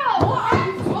killed Harold! What are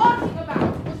you talking about?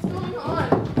 What's going on?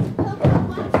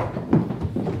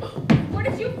 What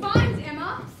did you find, Emma?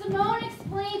 Simone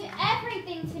explained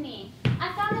everything to me.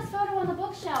 I found this photo on the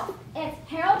bookshelf. It's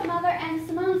Harold's mother and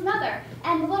Simone's mother,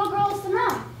 and the little girl is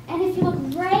Simone. And if you look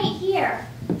right here,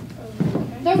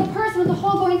 there's a person with a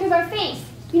hole going through their face.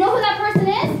 You know who that person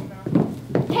is?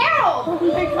 Harold! Oh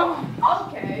my god.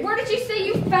 Okay. Where did you say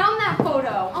you found that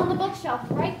photo? On the bookshelf,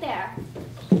 right there.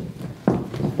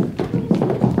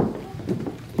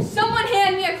 Someone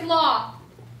hand me a cloth.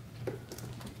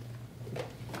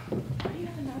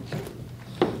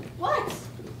 What?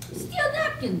 Steal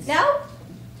napkins. No?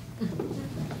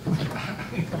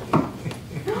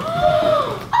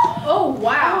 Oh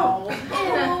wow.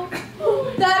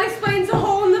 That explains the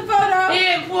hole in the photo.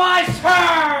 It was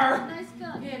her! Nice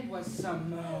gun. It was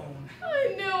Simone.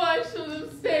 I knew I should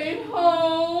have stayed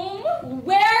home.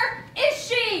 Where is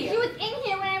she? She was in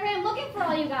here when I ran looking for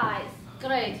all you guys.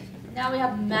 Great. Now we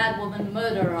have mad woman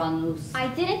murderer on loose. I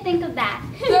didn't think of that.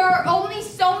 There are only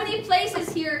so many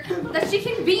places here that she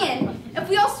can be in. If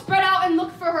we all spread out and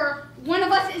look for her, one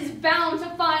of us is bound to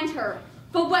find her.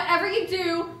 But whatever you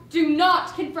do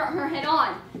not confront her head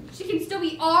on. She can still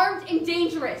be armed and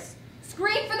dangerous.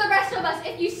 Scream for the rest of us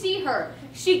if you see her.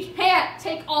 She can't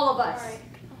take all of us.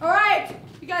 All right,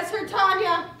 you guys heard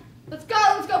Tanya. Let's go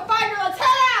find her. Let's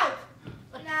head out.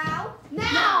 Now?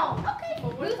 Now! Okay,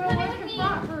 who's coming with me?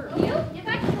 You? You're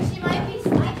back because she might be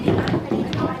sleeping. I'm ready to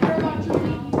go.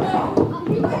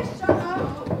 You guys shut up.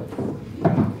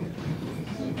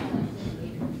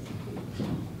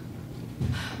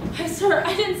 I swear,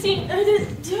 I didn't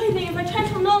do anything. If I tried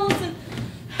to no listen.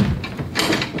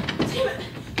 Damn it.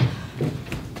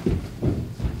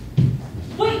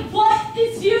 Wait, what?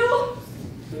 It's you?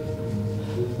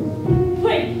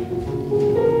 Wait.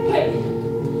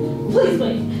 Please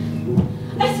wait.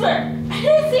 I swear, I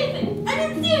didn't see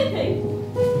anything.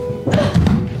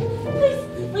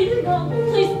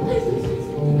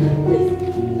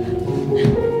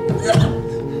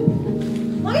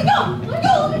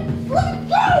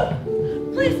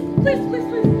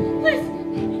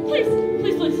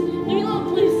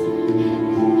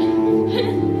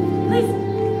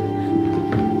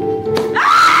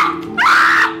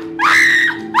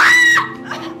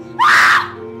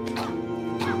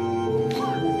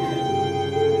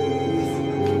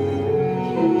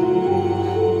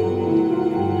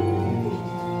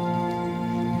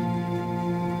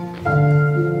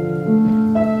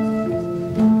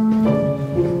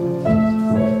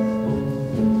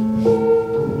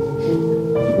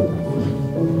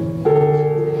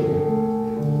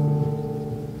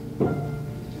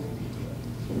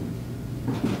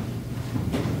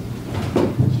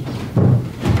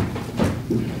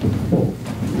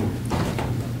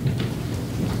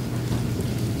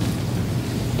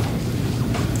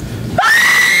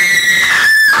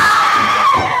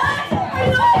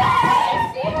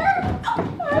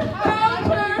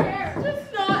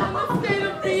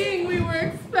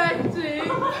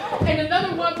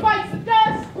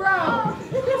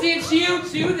 Did you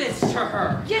do this to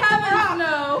her? Heavens,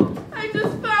 no. I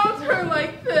just found her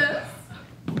like this.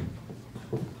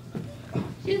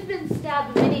 She's been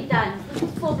stabbed many times. This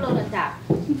is full-blown attack.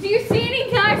 Do you see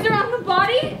any knives around the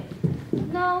body?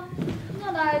 No,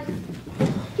 no knives.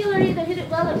 Killer either hit it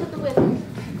well or took the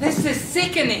whip. This is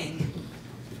sickening.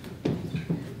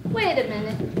 Wait a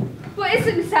minute. What is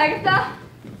it, Miss Agatha?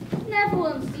 Never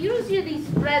once. Usually these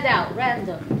spread out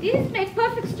random. These make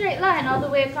perfect straight line all the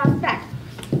way across back.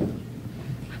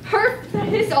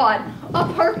 That is odd.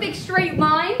 A perfect straight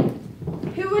line?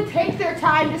 Who would take their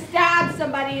time to stab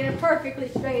somebody in a perfectly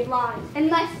straight line?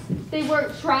 Unless they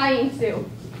weren't trying to.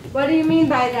 What do you mean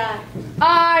by that?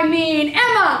 I mean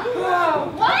Emma!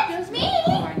 Whoa. What? Me?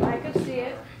 I could see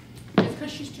it. It's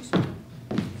because she's just...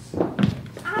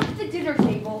 At the dinner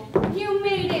table, you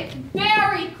made it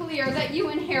very clear that you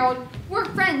and Harold were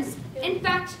friends. In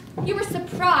fact, you were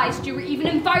surprised you were even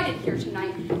invited here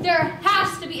tonight. There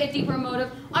has to be a deeper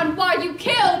motive on why you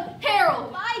killed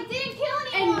Harold. I didn't kill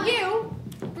anyone. And you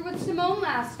were with Simone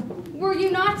last, were you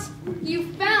not?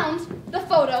 You found the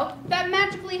photo that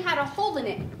magically had a hole in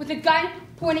it with a gun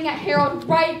pointing at Harold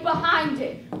right behind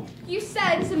it. You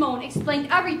said Simone explained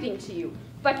everything to you,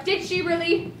 but did she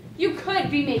really? You could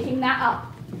be making that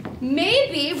up.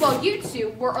 Maybe while you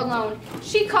two were alone,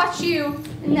 she caught you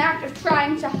in the act of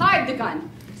trying to hide the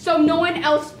gun, so no one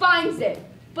else finds it.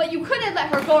 But you couldn't let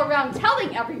her go around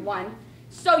telling everyone,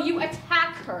 so you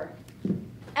attack her.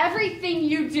 Everything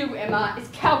you do, Emma, is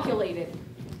calculated.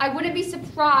 I wouldn't be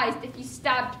surprised if you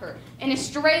stabbed her in a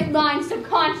straight line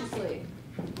subconsciously.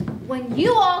 When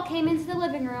you all came into the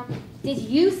living room, did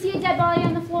you see a dead body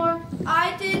on the floor?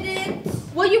 I didn't.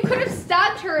 Well, you could have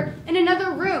stabbed her in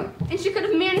another room, and she could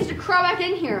have managed to crawl back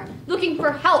in here, looking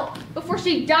for help before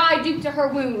she died due to her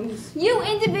wounds. You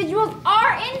individuals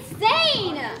are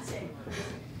insane!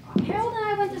 Harold and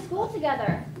I went to school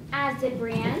together, as did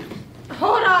Brienne.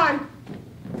 Hold on.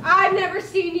 I've never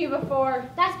seen you before.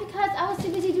 That's because I was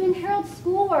too busy doing Harold's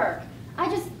schoolwork. I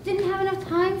just didn't have enough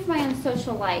time for my own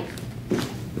social life.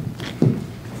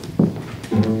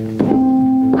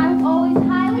 I was always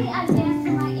highly advanced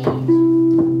for my age.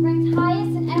 Ranked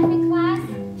highest in every class,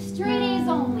 straight A's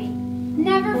only.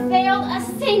 Never failed a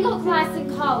single class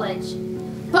in college.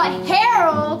 But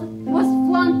Harold was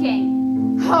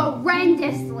flunking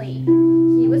horrendously.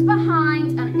 He was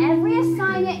behind on every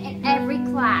assignment in every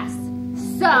class.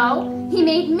 So, he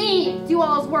made me do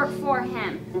all his work for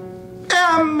him.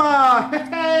 Emma!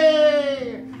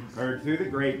 Hey! Heard through the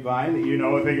grapevine that you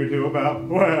know a thing or two about,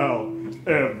 well,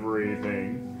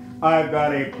 everything. I've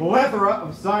got a plethora of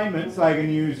assignments I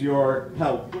can use your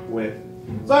help with.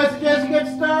 So I suggest you get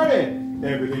started.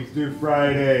 Everything's due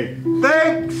Friday.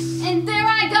 Thanks! And there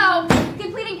I go,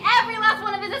 completing every last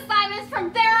one of his assignments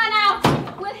from there on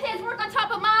out, with his work on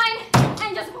top of mine,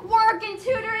 and just work and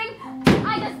tutoring.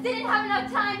 I just didn't have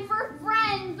enough time for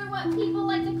friends, or what people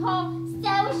like to call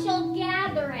social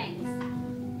gatherings.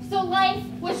 So life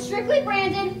was strictly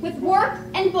branded with work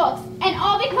and books, and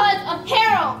all because of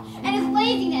Harold and his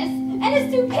laziness and his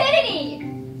stupidity.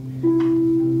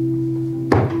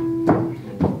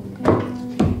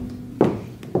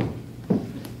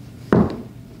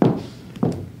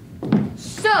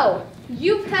 So,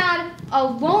 you've had a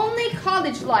lonely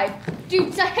college life due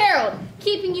to Harold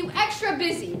keeping you extra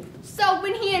busy. So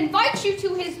when he invites you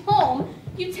to his home,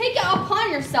 you take it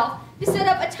upon yourself to set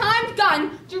up a timed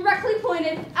gun directly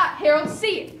pointed at Harold's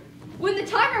seat. When the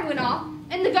timer went off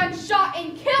and the gun shot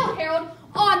and killed Harold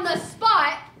on the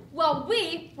spot, while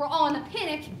we were all in a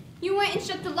panic, you went and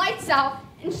shut the lights out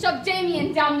and shoved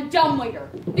Damien down the dumbwaiter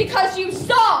because you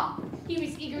saw he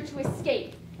was eager to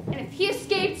escape. And if he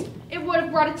escaped, it would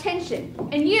have brought attention,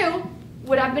 and you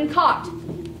would have been caught.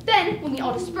 Then, when we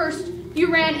all dispersed,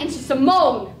 you ran into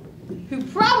Simone, who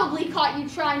probably caught you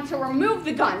trying to remove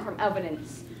the gun from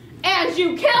evidence. And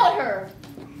you killed her!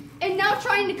 And now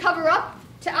trying to cover up,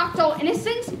 to act all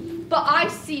innocent, but I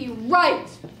see right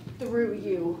through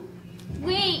you.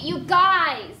 Wait, you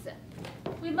guys!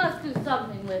 We must do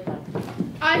something with her.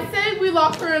 I say we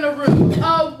lock her in a room,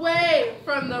 away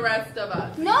from the rest of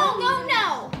us. No, no,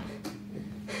 no!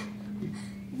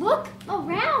 Look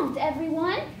around,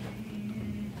 everyone.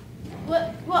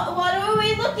 What are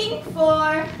we looking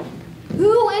for?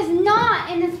 Who is not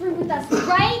in this room with us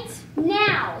right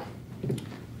now?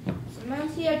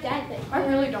 see our dad thing. I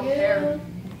really don't care.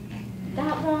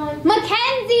 That one.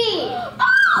 Mackenzie!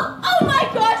 Oh my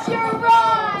gosh, you're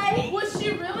right! Was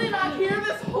she really not here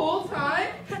this whole time?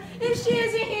 If she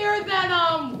isn't here,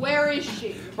 then, where is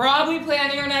she? Probably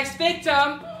planning her next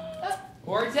victim.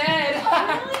 Or dead.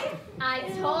 I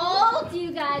told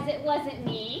you guys it wasn't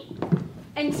me.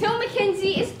 Until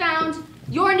Mackenzie is found,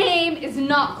 your name is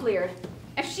not cleared.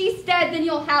 If she's dead, then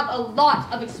you'll have a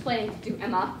lot of explaining to do,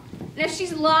 Emma. And if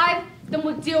she's alive, then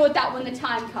we'll deal with that when the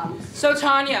time comes. So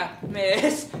Tanya,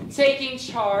 miss, taking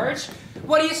charge,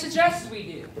 what do you suggest we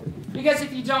do? Because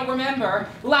if you don't remember,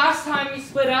 last time we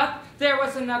split up, there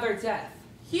was another death.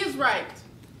 He is right.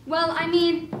 Well, I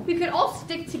mean, we could all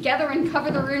stick together and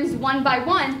cover the rooms one by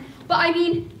one, but I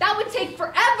mean, that would take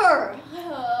forever.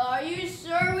 Are you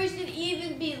sure we should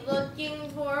even be looking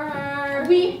for her?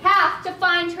 We have to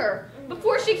find her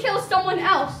before she kills someone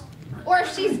else. Or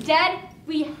if she's dead,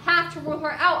 we have to rule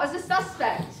her out as a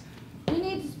suspect. We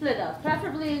need to split up,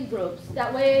 preferably in groups.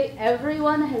 That way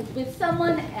everyone is with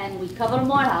someone and we cover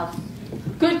more house.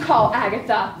 Good call,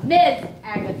 Agatha. Miss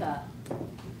Agatha.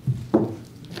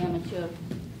 Amateur.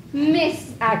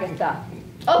 Miss Agatha.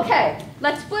 Okay,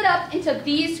 let's split up into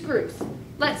these groups.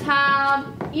 Let's have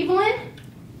Evelyn,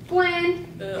 Gwen,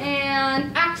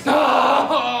 and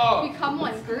Axel become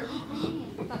one group.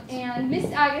 And Miss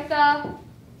Agatha,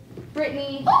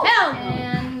 Brittany,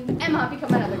 and Emma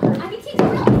become another group. I can teach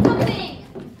you something.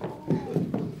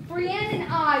 Brienne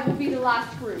and I will be the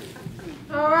last group.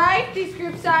 Alright, these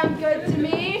groups sound good to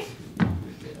me.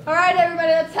 Alright,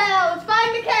 everybody, let's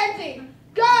find Mackenzie.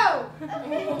 Go!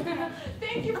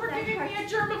 Thank you for giving me a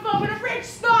germaphobe and a rich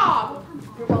snob.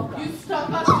 You stuck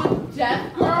us to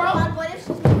death, girl. Oh God, what if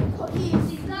she's making cookies?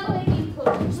 She's not making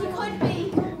cookies. She could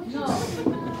be. No.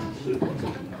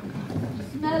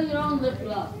 Smell your own lip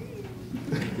gloss.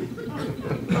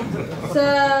 So,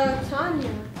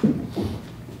 Tanya,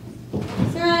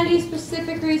 is there any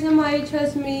specific reason why you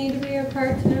chose me to be your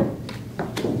partner?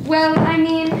 Well, I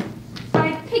mean,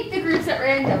 I picked the groups at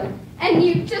random, and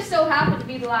you just so happened to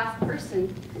be the last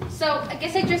person. So I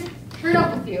guess I just screwed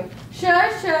up with you. Sure.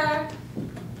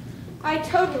 I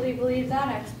totally believe that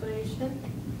explanation.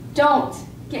 Don't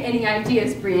get any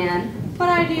ideas, Brienne. What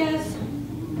ideas?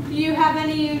 Do you have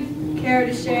any you care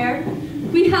to share?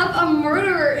 We have a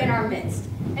murderer in our midst,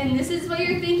 and this is what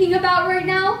you're thinking about right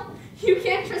now? You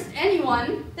can't trust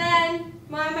anyone. Then,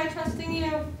 why am I trusting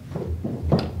you?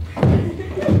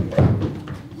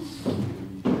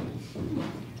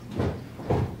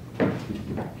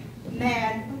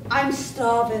 Man, I'm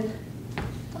starving.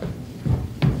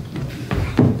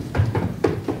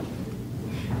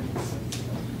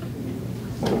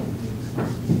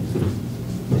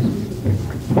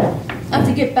 I have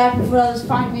to get back before others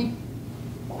find me.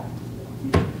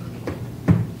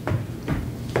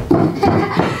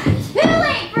 Too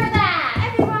late for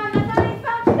that! Everyone, I thought I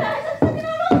found you guys. I'm looking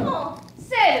awful.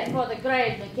 Save it for the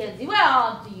grave, Mackenzie. We're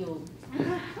on to you.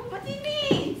 What do you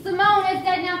mean? Simone is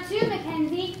dead now too,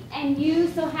 Mackenzie. And you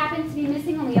so happen to be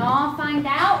missing when we all find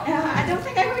out? I don't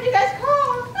think I heard you guys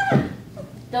call.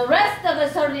 The rest of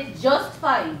us heard it just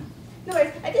fine. No,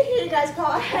 wait, I did hear you guys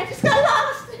call. I just got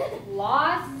lost.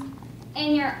 Lost?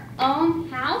 In your own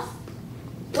house?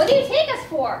 What do you take us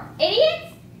for?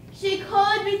 Idiots? She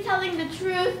could be telling the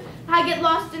truth. I get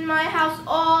lost in my house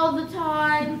all the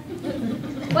time.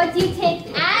 What do you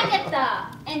take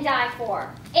Agatha and die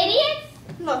for? Idiots?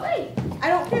 Look, I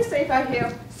don't feel safe out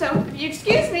here. So, if you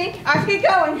excuse me, I have to get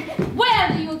going. Where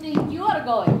do you think you are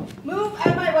going? Move out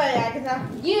of my way, Agatha.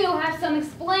 You have some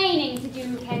explaining to do,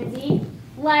 Mackenzie.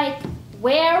 Like,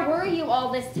 where were you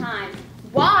all this time?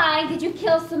 Why did you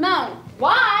kill Simone?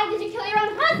 Why did you kill your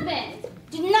own husband?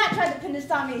 Do not try to pin this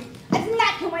on me. I did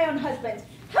not kill my own husband.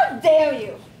 How dare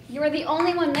you? You were the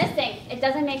only one missing. It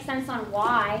doesn't make sense on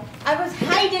why. I was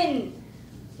hiding.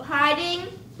 Hiding?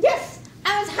 Yes,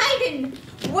 I was hiding.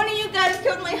 One of you guys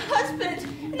killed my husband,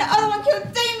 and the other one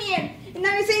killed Damien. And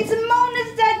now you're saying Simone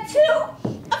is dead too?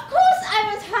 Of course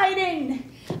I was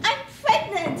hiding. I'm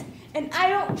pregnant, and I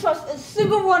don't trust a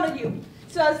single one of you.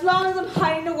 So as long as I'm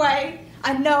hiding away,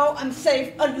 I know I'm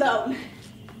safe alone.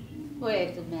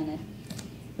 Wait a minute.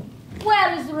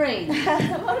 Where is Rain?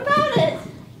 What about it?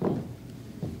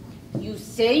 You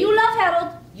say you love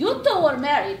Harold. You two were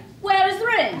married. Where is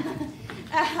Rain?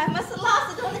 I must have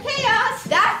lost it on the chaos.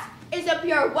 That is a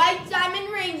pure white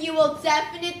diamond ring. You will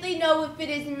definitely know if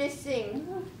it is missing.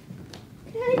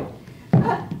 Okay.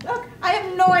 Look, I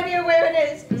have no idea where it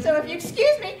is. So if you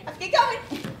excuse me, I have to get going.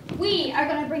 We are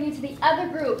going to bring you to the other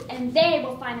group, and they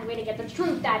will find a way to get the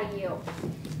truth out of you.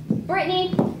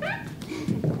 Brittany?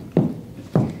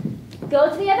 go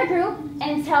to the other group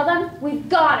and tell them we've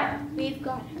got her. We've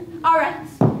got her. All right.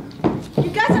 You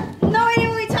guys have no idea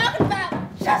what we're talking about.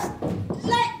 Just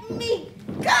let me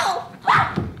go.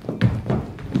 Ah!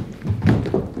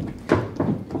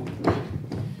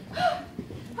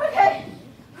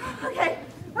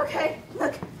 Okay.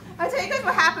 Look, I'll tell you guys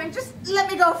what happened. Just let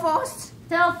me go first.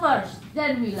 Tell first,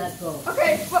 then we let go.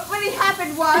 Okay, what really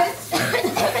happened was...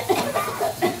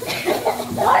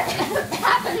 What is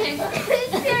happening?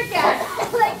 It's tear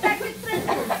gas. Like back with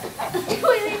Tristan.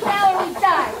 We leave now or we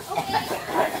die.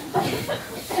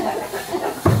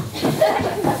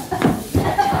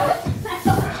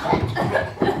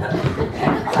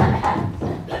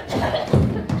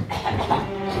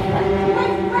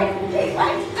 Wait,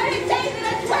 I didn't say that,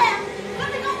 I swear. Let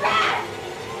me go back.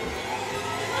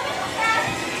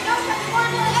 No such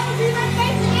one will ever be my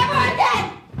face ever again.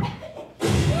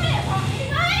 You wouldn't hurt me,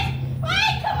 right?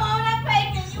 Right? Come on, I'm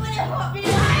faking. You wouldn't hurt me,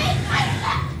 right?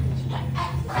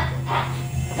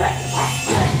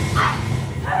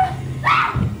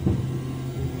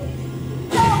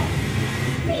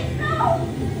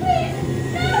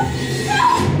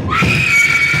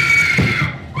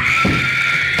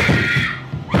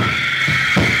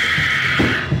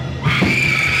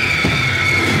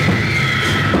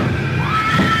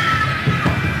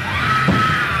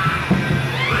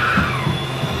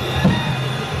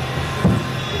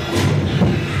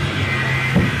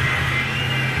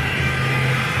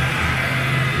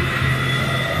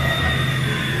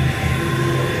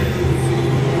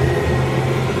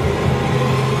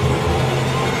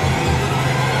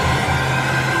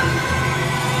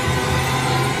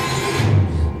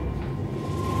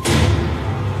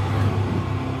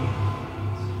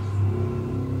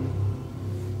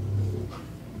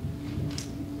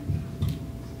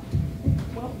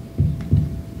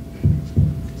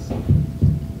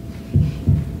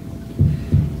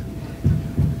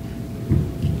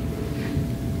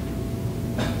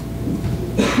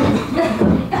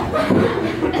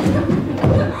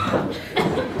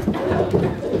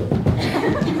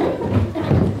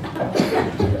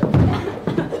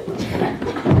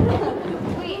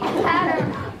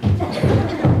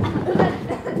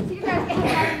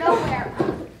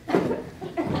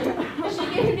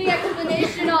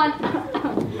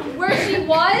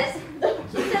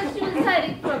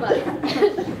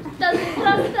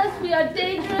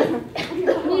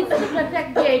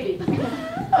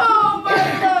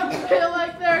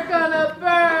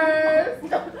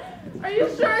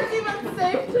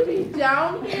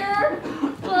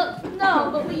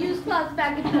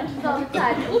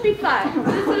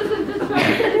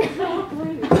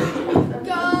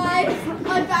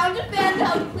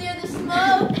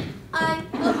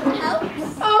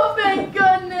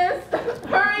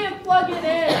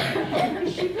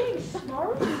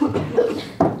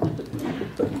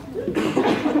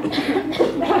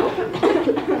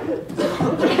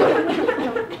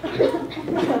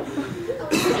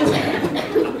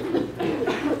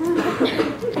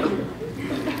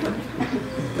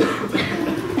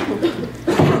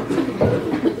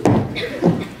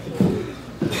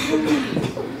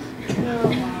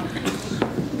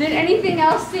 Did anything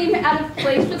else seem out of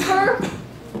place with her?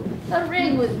 The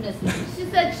ring was missing. She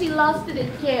said she lost it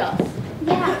in chaos.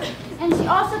 Yeah, and she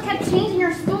also kept changing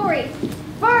her story.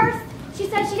 First, she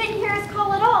said she didn't hear us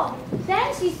call at all.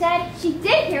 Then she said she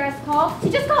did hear us call,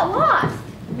 she just got lost.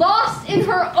 Lost in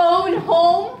her own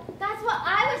home? That's what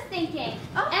I was thinking.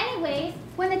 Anyways,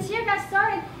 when the tear gas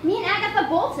started, me and Agatha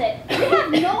bolted. We have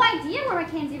no idea where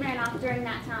Mackenzie ran off during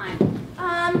that time.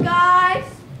 Guys,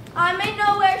 I may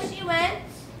know where she went.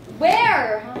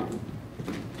 Where?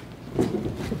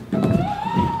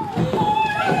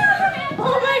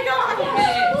 Oh my God!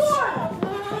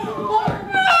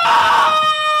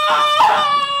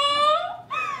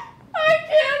 I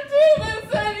can't do this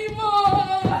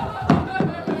anymore!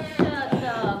 Shut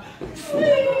up.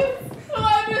 Please,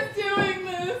 I'm just doing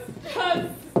this.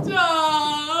 Just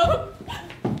stop.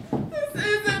 This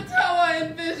isn't how I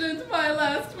envisioned my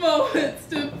last moments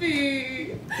to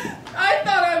be. I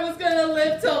thought I was gonna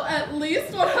live till at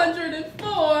least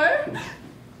 104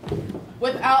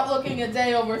 without looking a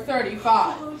day over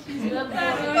 35. Please!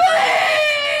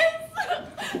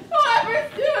 Whoever's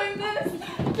doing this,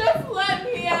 just let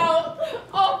me out.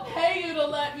 I'll pay you to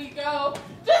let me go.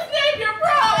 Just name your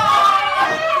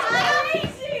price!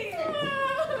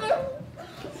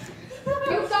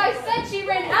 You guys said she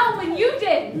ran out when you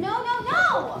did. No.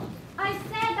 I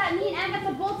said that me and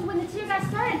Agatha bolted when the tear gas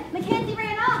started. Mackenzie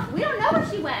ran off. We don't know where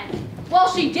she went. Well,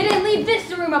 she didn't leave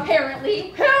this room,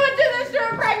 apparently. Who would do this to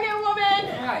a pregnant woman?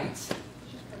 Right.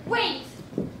 Wait.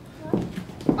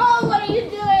 Oh, what are you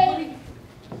doing?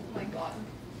 Oh my God.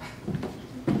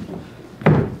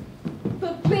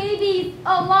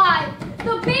 alive!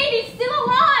 The baby's still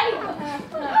alive!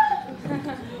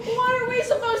 What are we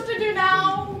supposed to do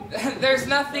now? There's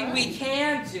nothing we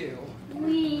can do.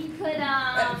 We could,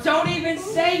 Don't even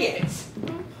say it.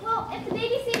 Well, if the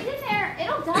baby stays in there,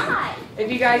 it'll die.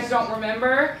 If you guys don't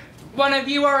remember, one of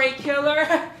you are a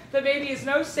killer. The baby is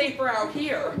no safer out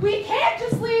here. We can't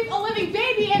just leave a living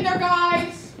baby in there,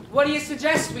 guys. What do you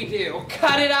suggest we do?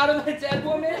 Cut it out of a dead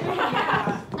woman?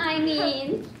 I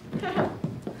mean,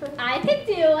 I could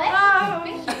do it.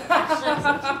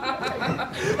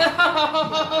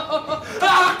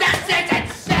 Oh, that's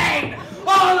insane!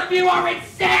 All of you are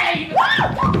insane!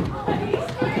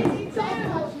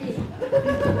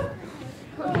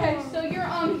 Okay, so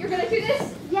you're gonna do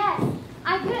this? Yes.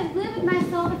 I couldn't live with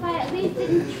myself if I at least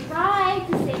didn't try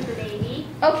to save the baby.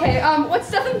 Okay, what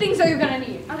stuff and things are you gonna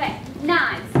need? Okay,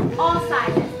 knives, all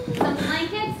sizes, some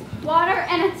blankets, water,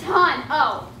 and a ton.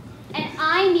 Oh, and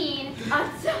I mean a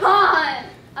ton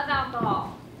of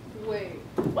alcohol. Wait,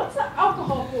 what's the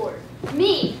alcohol for?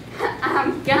 Me,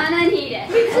 I'm gonna need it.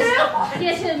 Me too?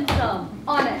 Get him some.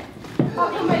 On it. I'll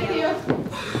come with you.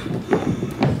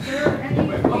 Is there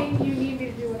anything you need me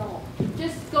to do at all?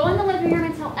 Just go in the living room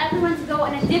and tell everyone to go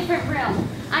in a different room.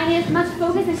 I need as much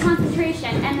focus and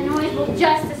concentration, and the noise will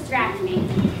just distract me.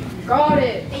 Got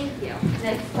it. Thank you.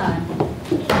 Next time.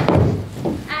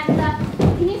 And,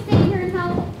 can you stay here and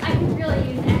help? I could really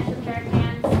use extra pair of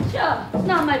hands. Sure, it's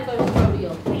not my first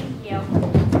rodeo. Thank you.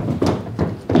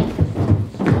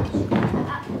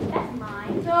 That's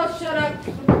mine. Oh, shut up.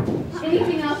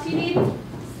 Anything else you need?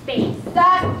 Space.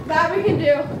 That we can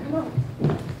do. Come on.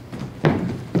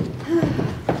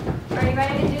 Are you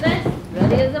ready to do this?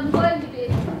 Ready as I'm going to be.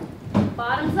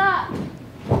 Bottoms up.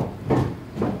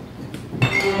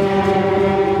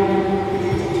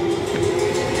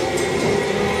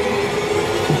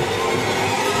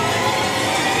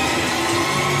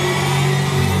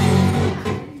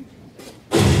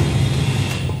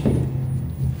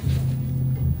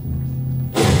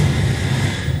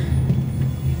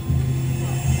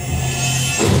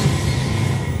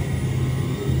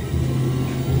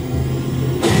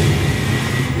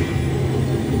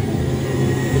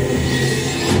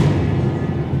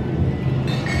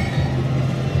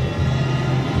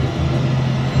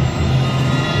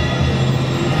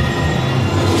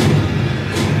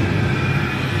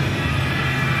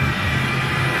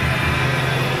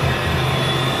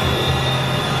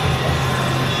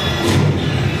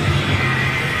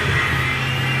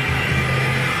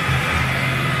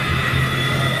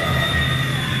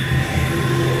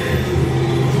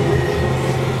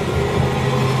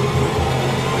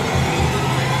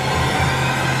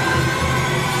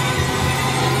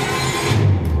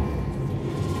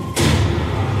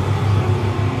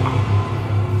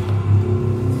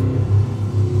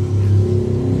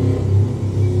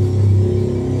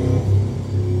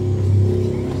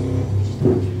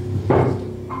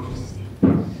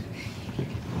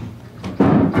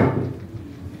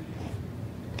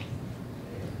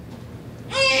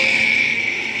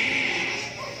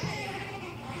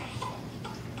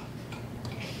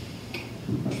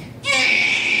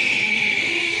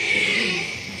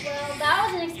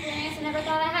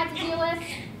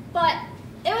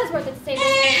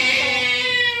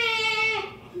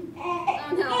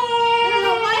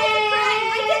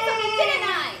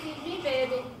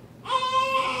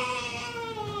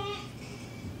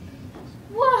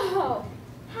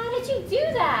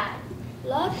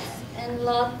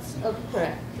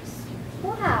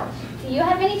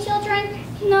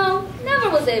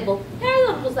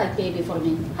 Harold was like baby for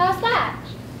me. How's that?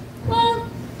 Well,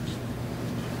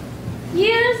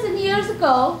 years and years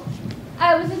ago,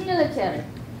 I was in the military.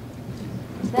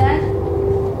 Then,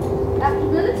 after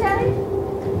military,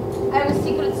 I was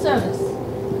Secret Service.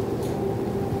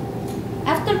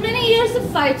 After many years of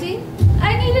fighting,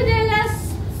 I needed a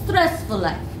less stressful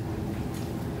life.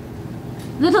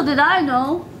 Little did I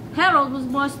know, Harold was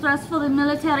more stressful than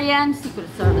military and Secret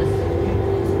Service.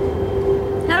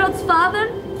 Harold's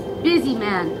father, busy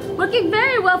man, working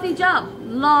very wealthy job,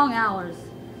 long hours.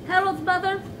 Harold's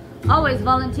mother, always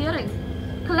volunteering.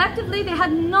 Collectively, they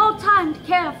had no time to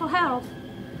care for Harold.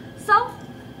 So,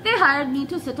 they hired me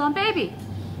to sit on baby.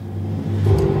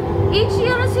 Each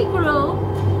year as he grew,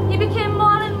 he became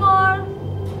more and more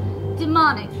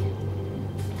demonic.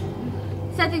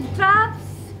 Setting traps,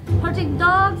 hurting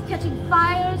dogs, catching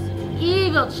fires,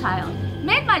 evil child.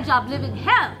 Made my job living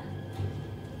hell.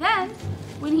 Then,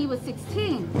 when he was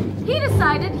 16, he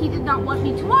decided he did not want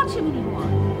me to watch him anymore.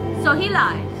 So he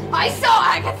lied. I saw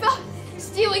Agatha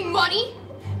stealing money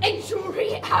and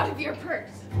jewelry out of your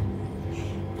purse.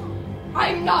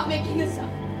 I'm not making this up.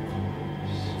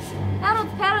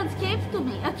 Harold's parents came to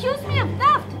me, accused me of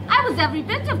theft. I was every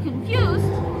bit of confused.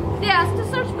 They asked to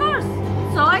search first,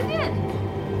 so I did.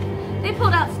 They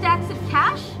pulled out stacks of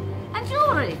cash and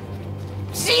jewelry.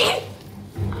 See?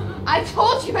 I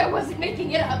told you I wasn't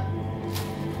making it up.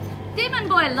 Demon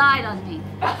Boy lied on me.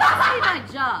 That's my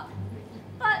job.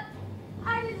 But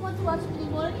I didn't want to watch him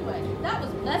anymore anyway. That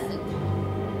was a blessing.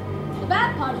 The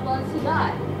bad part was he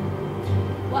lied.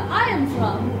 Where I am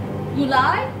from, you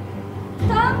lie,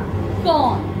 Tom,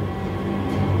 gone.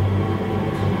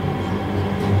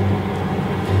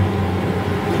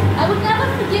 I would never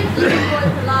forgive Demon Boy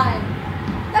for lying.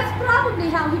 That's probably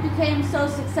how he became so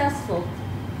successful.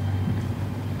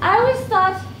 I always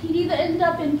thought he'd either end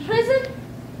up in prison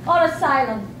or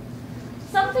asylum.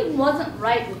 Something wasn't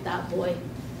right with that boy.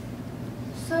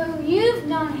 So you've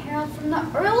known Harold from the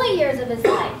early years of his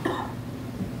life.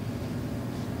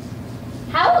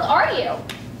 How old are you?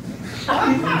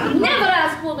 Never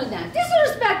ask women that.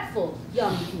 Disrespectful,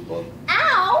 young people.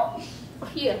 Ow!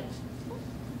 Here.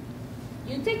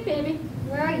 You take baby.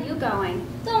 Where are you going?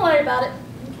 Don't worry about it.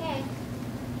 Okay.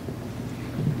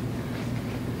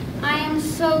 I am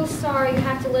so sorry you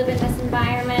have to live in this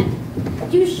environment.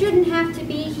 You shouldn't have to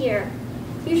be here.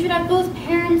 You should have both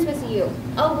parents with you,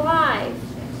 alive.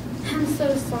 I'm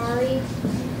so sorry.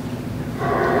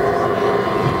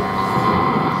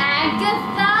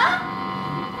 Agatha?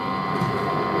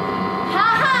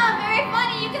 Haha, very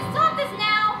funny. You can stop this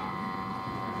now.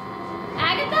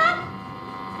 Agatha?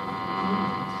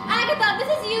 Agatha, this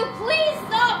is you. Please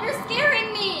stop. You're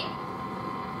scaring me.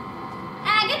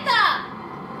 Agatha?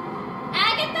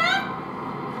 Agatha?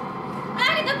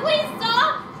 Agatha, please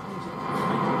stop.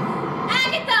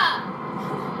 Agatha?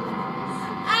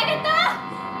 Agatha?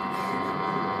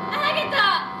 Agatha!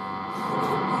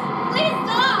 Please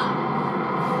stop!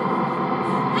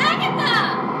 Agatha!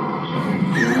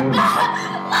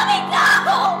 Let me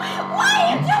go! Why are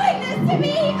you doing this to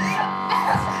me? Let me go!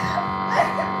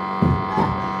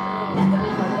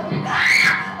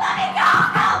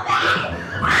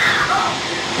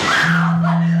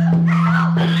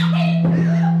 Help me! Help me!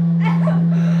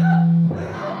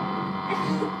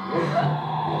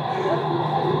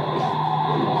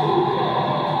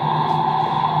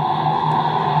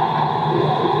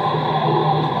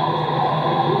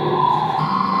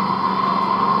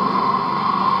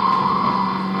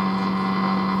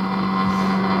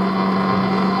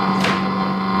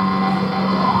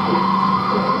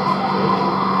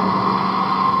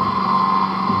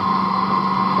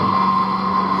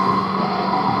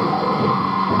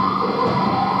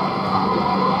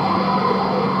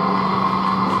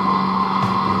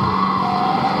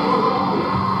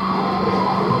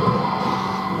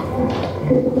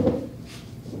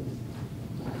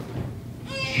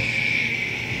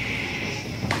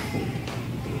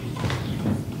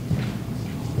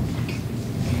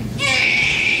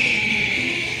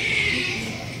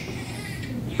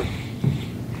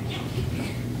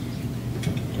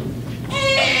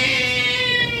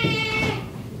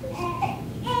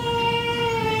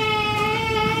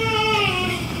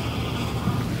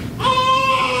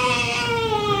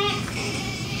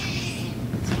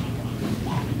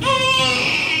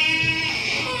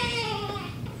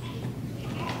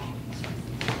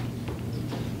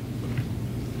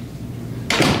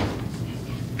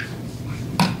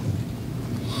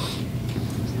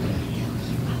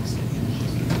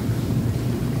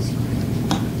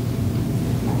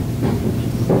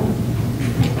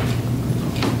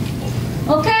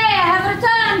 Okay, I have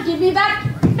returned. Give me back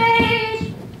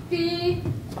baby.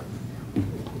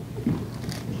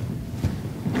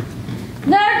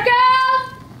 Nerd girl!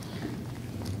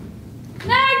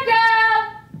 Nerd girl!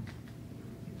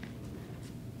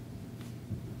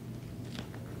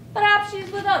 Perhaps she's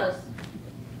with others.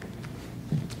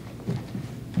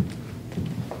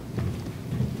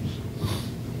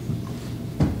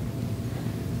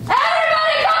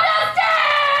 Everybody come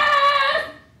downstairs!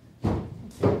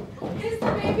 Is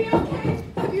the baby okay?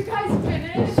 Have you guys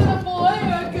finished? A boy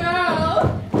or a girl?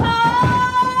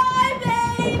 Hi,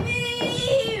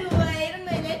 baby! Wait a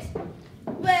minute.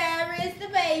 Where is the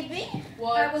baby?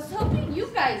 What? I was hoping you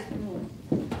guys knew.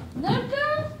 Nerd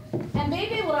girl and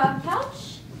baby were on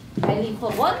couch. I leave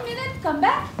for 1 minute, come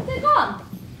back, they're gone.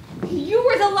 You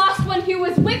were the last one who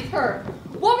was with her.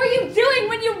 What were you doing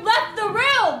when you left the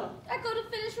room? I go to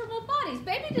finish remote bodies.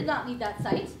 Baby did not leave that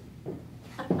site.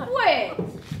 Wait,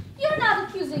 you're not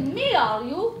accusing me, are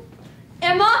you?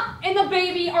 Emma and the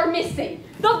baby are missing.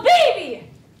 The baby!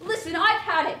 Listen, I've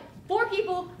had it. 4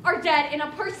 people are dead and a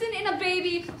person and a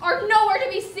baby are nowhere to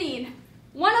be seen.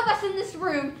 One of us in this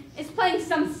room is playing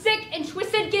some sick and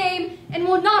twisted game and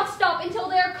will not stop until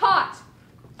they are caught.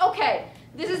 Okay,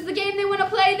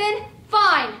 play then?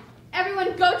 Fine.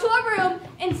 Everyone go to a room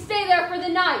and stay there for the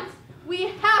night. We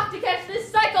have to catch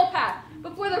this psychopath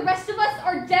before the rest of us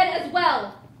are dead as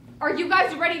well. Are you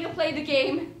guys ready to play the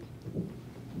game?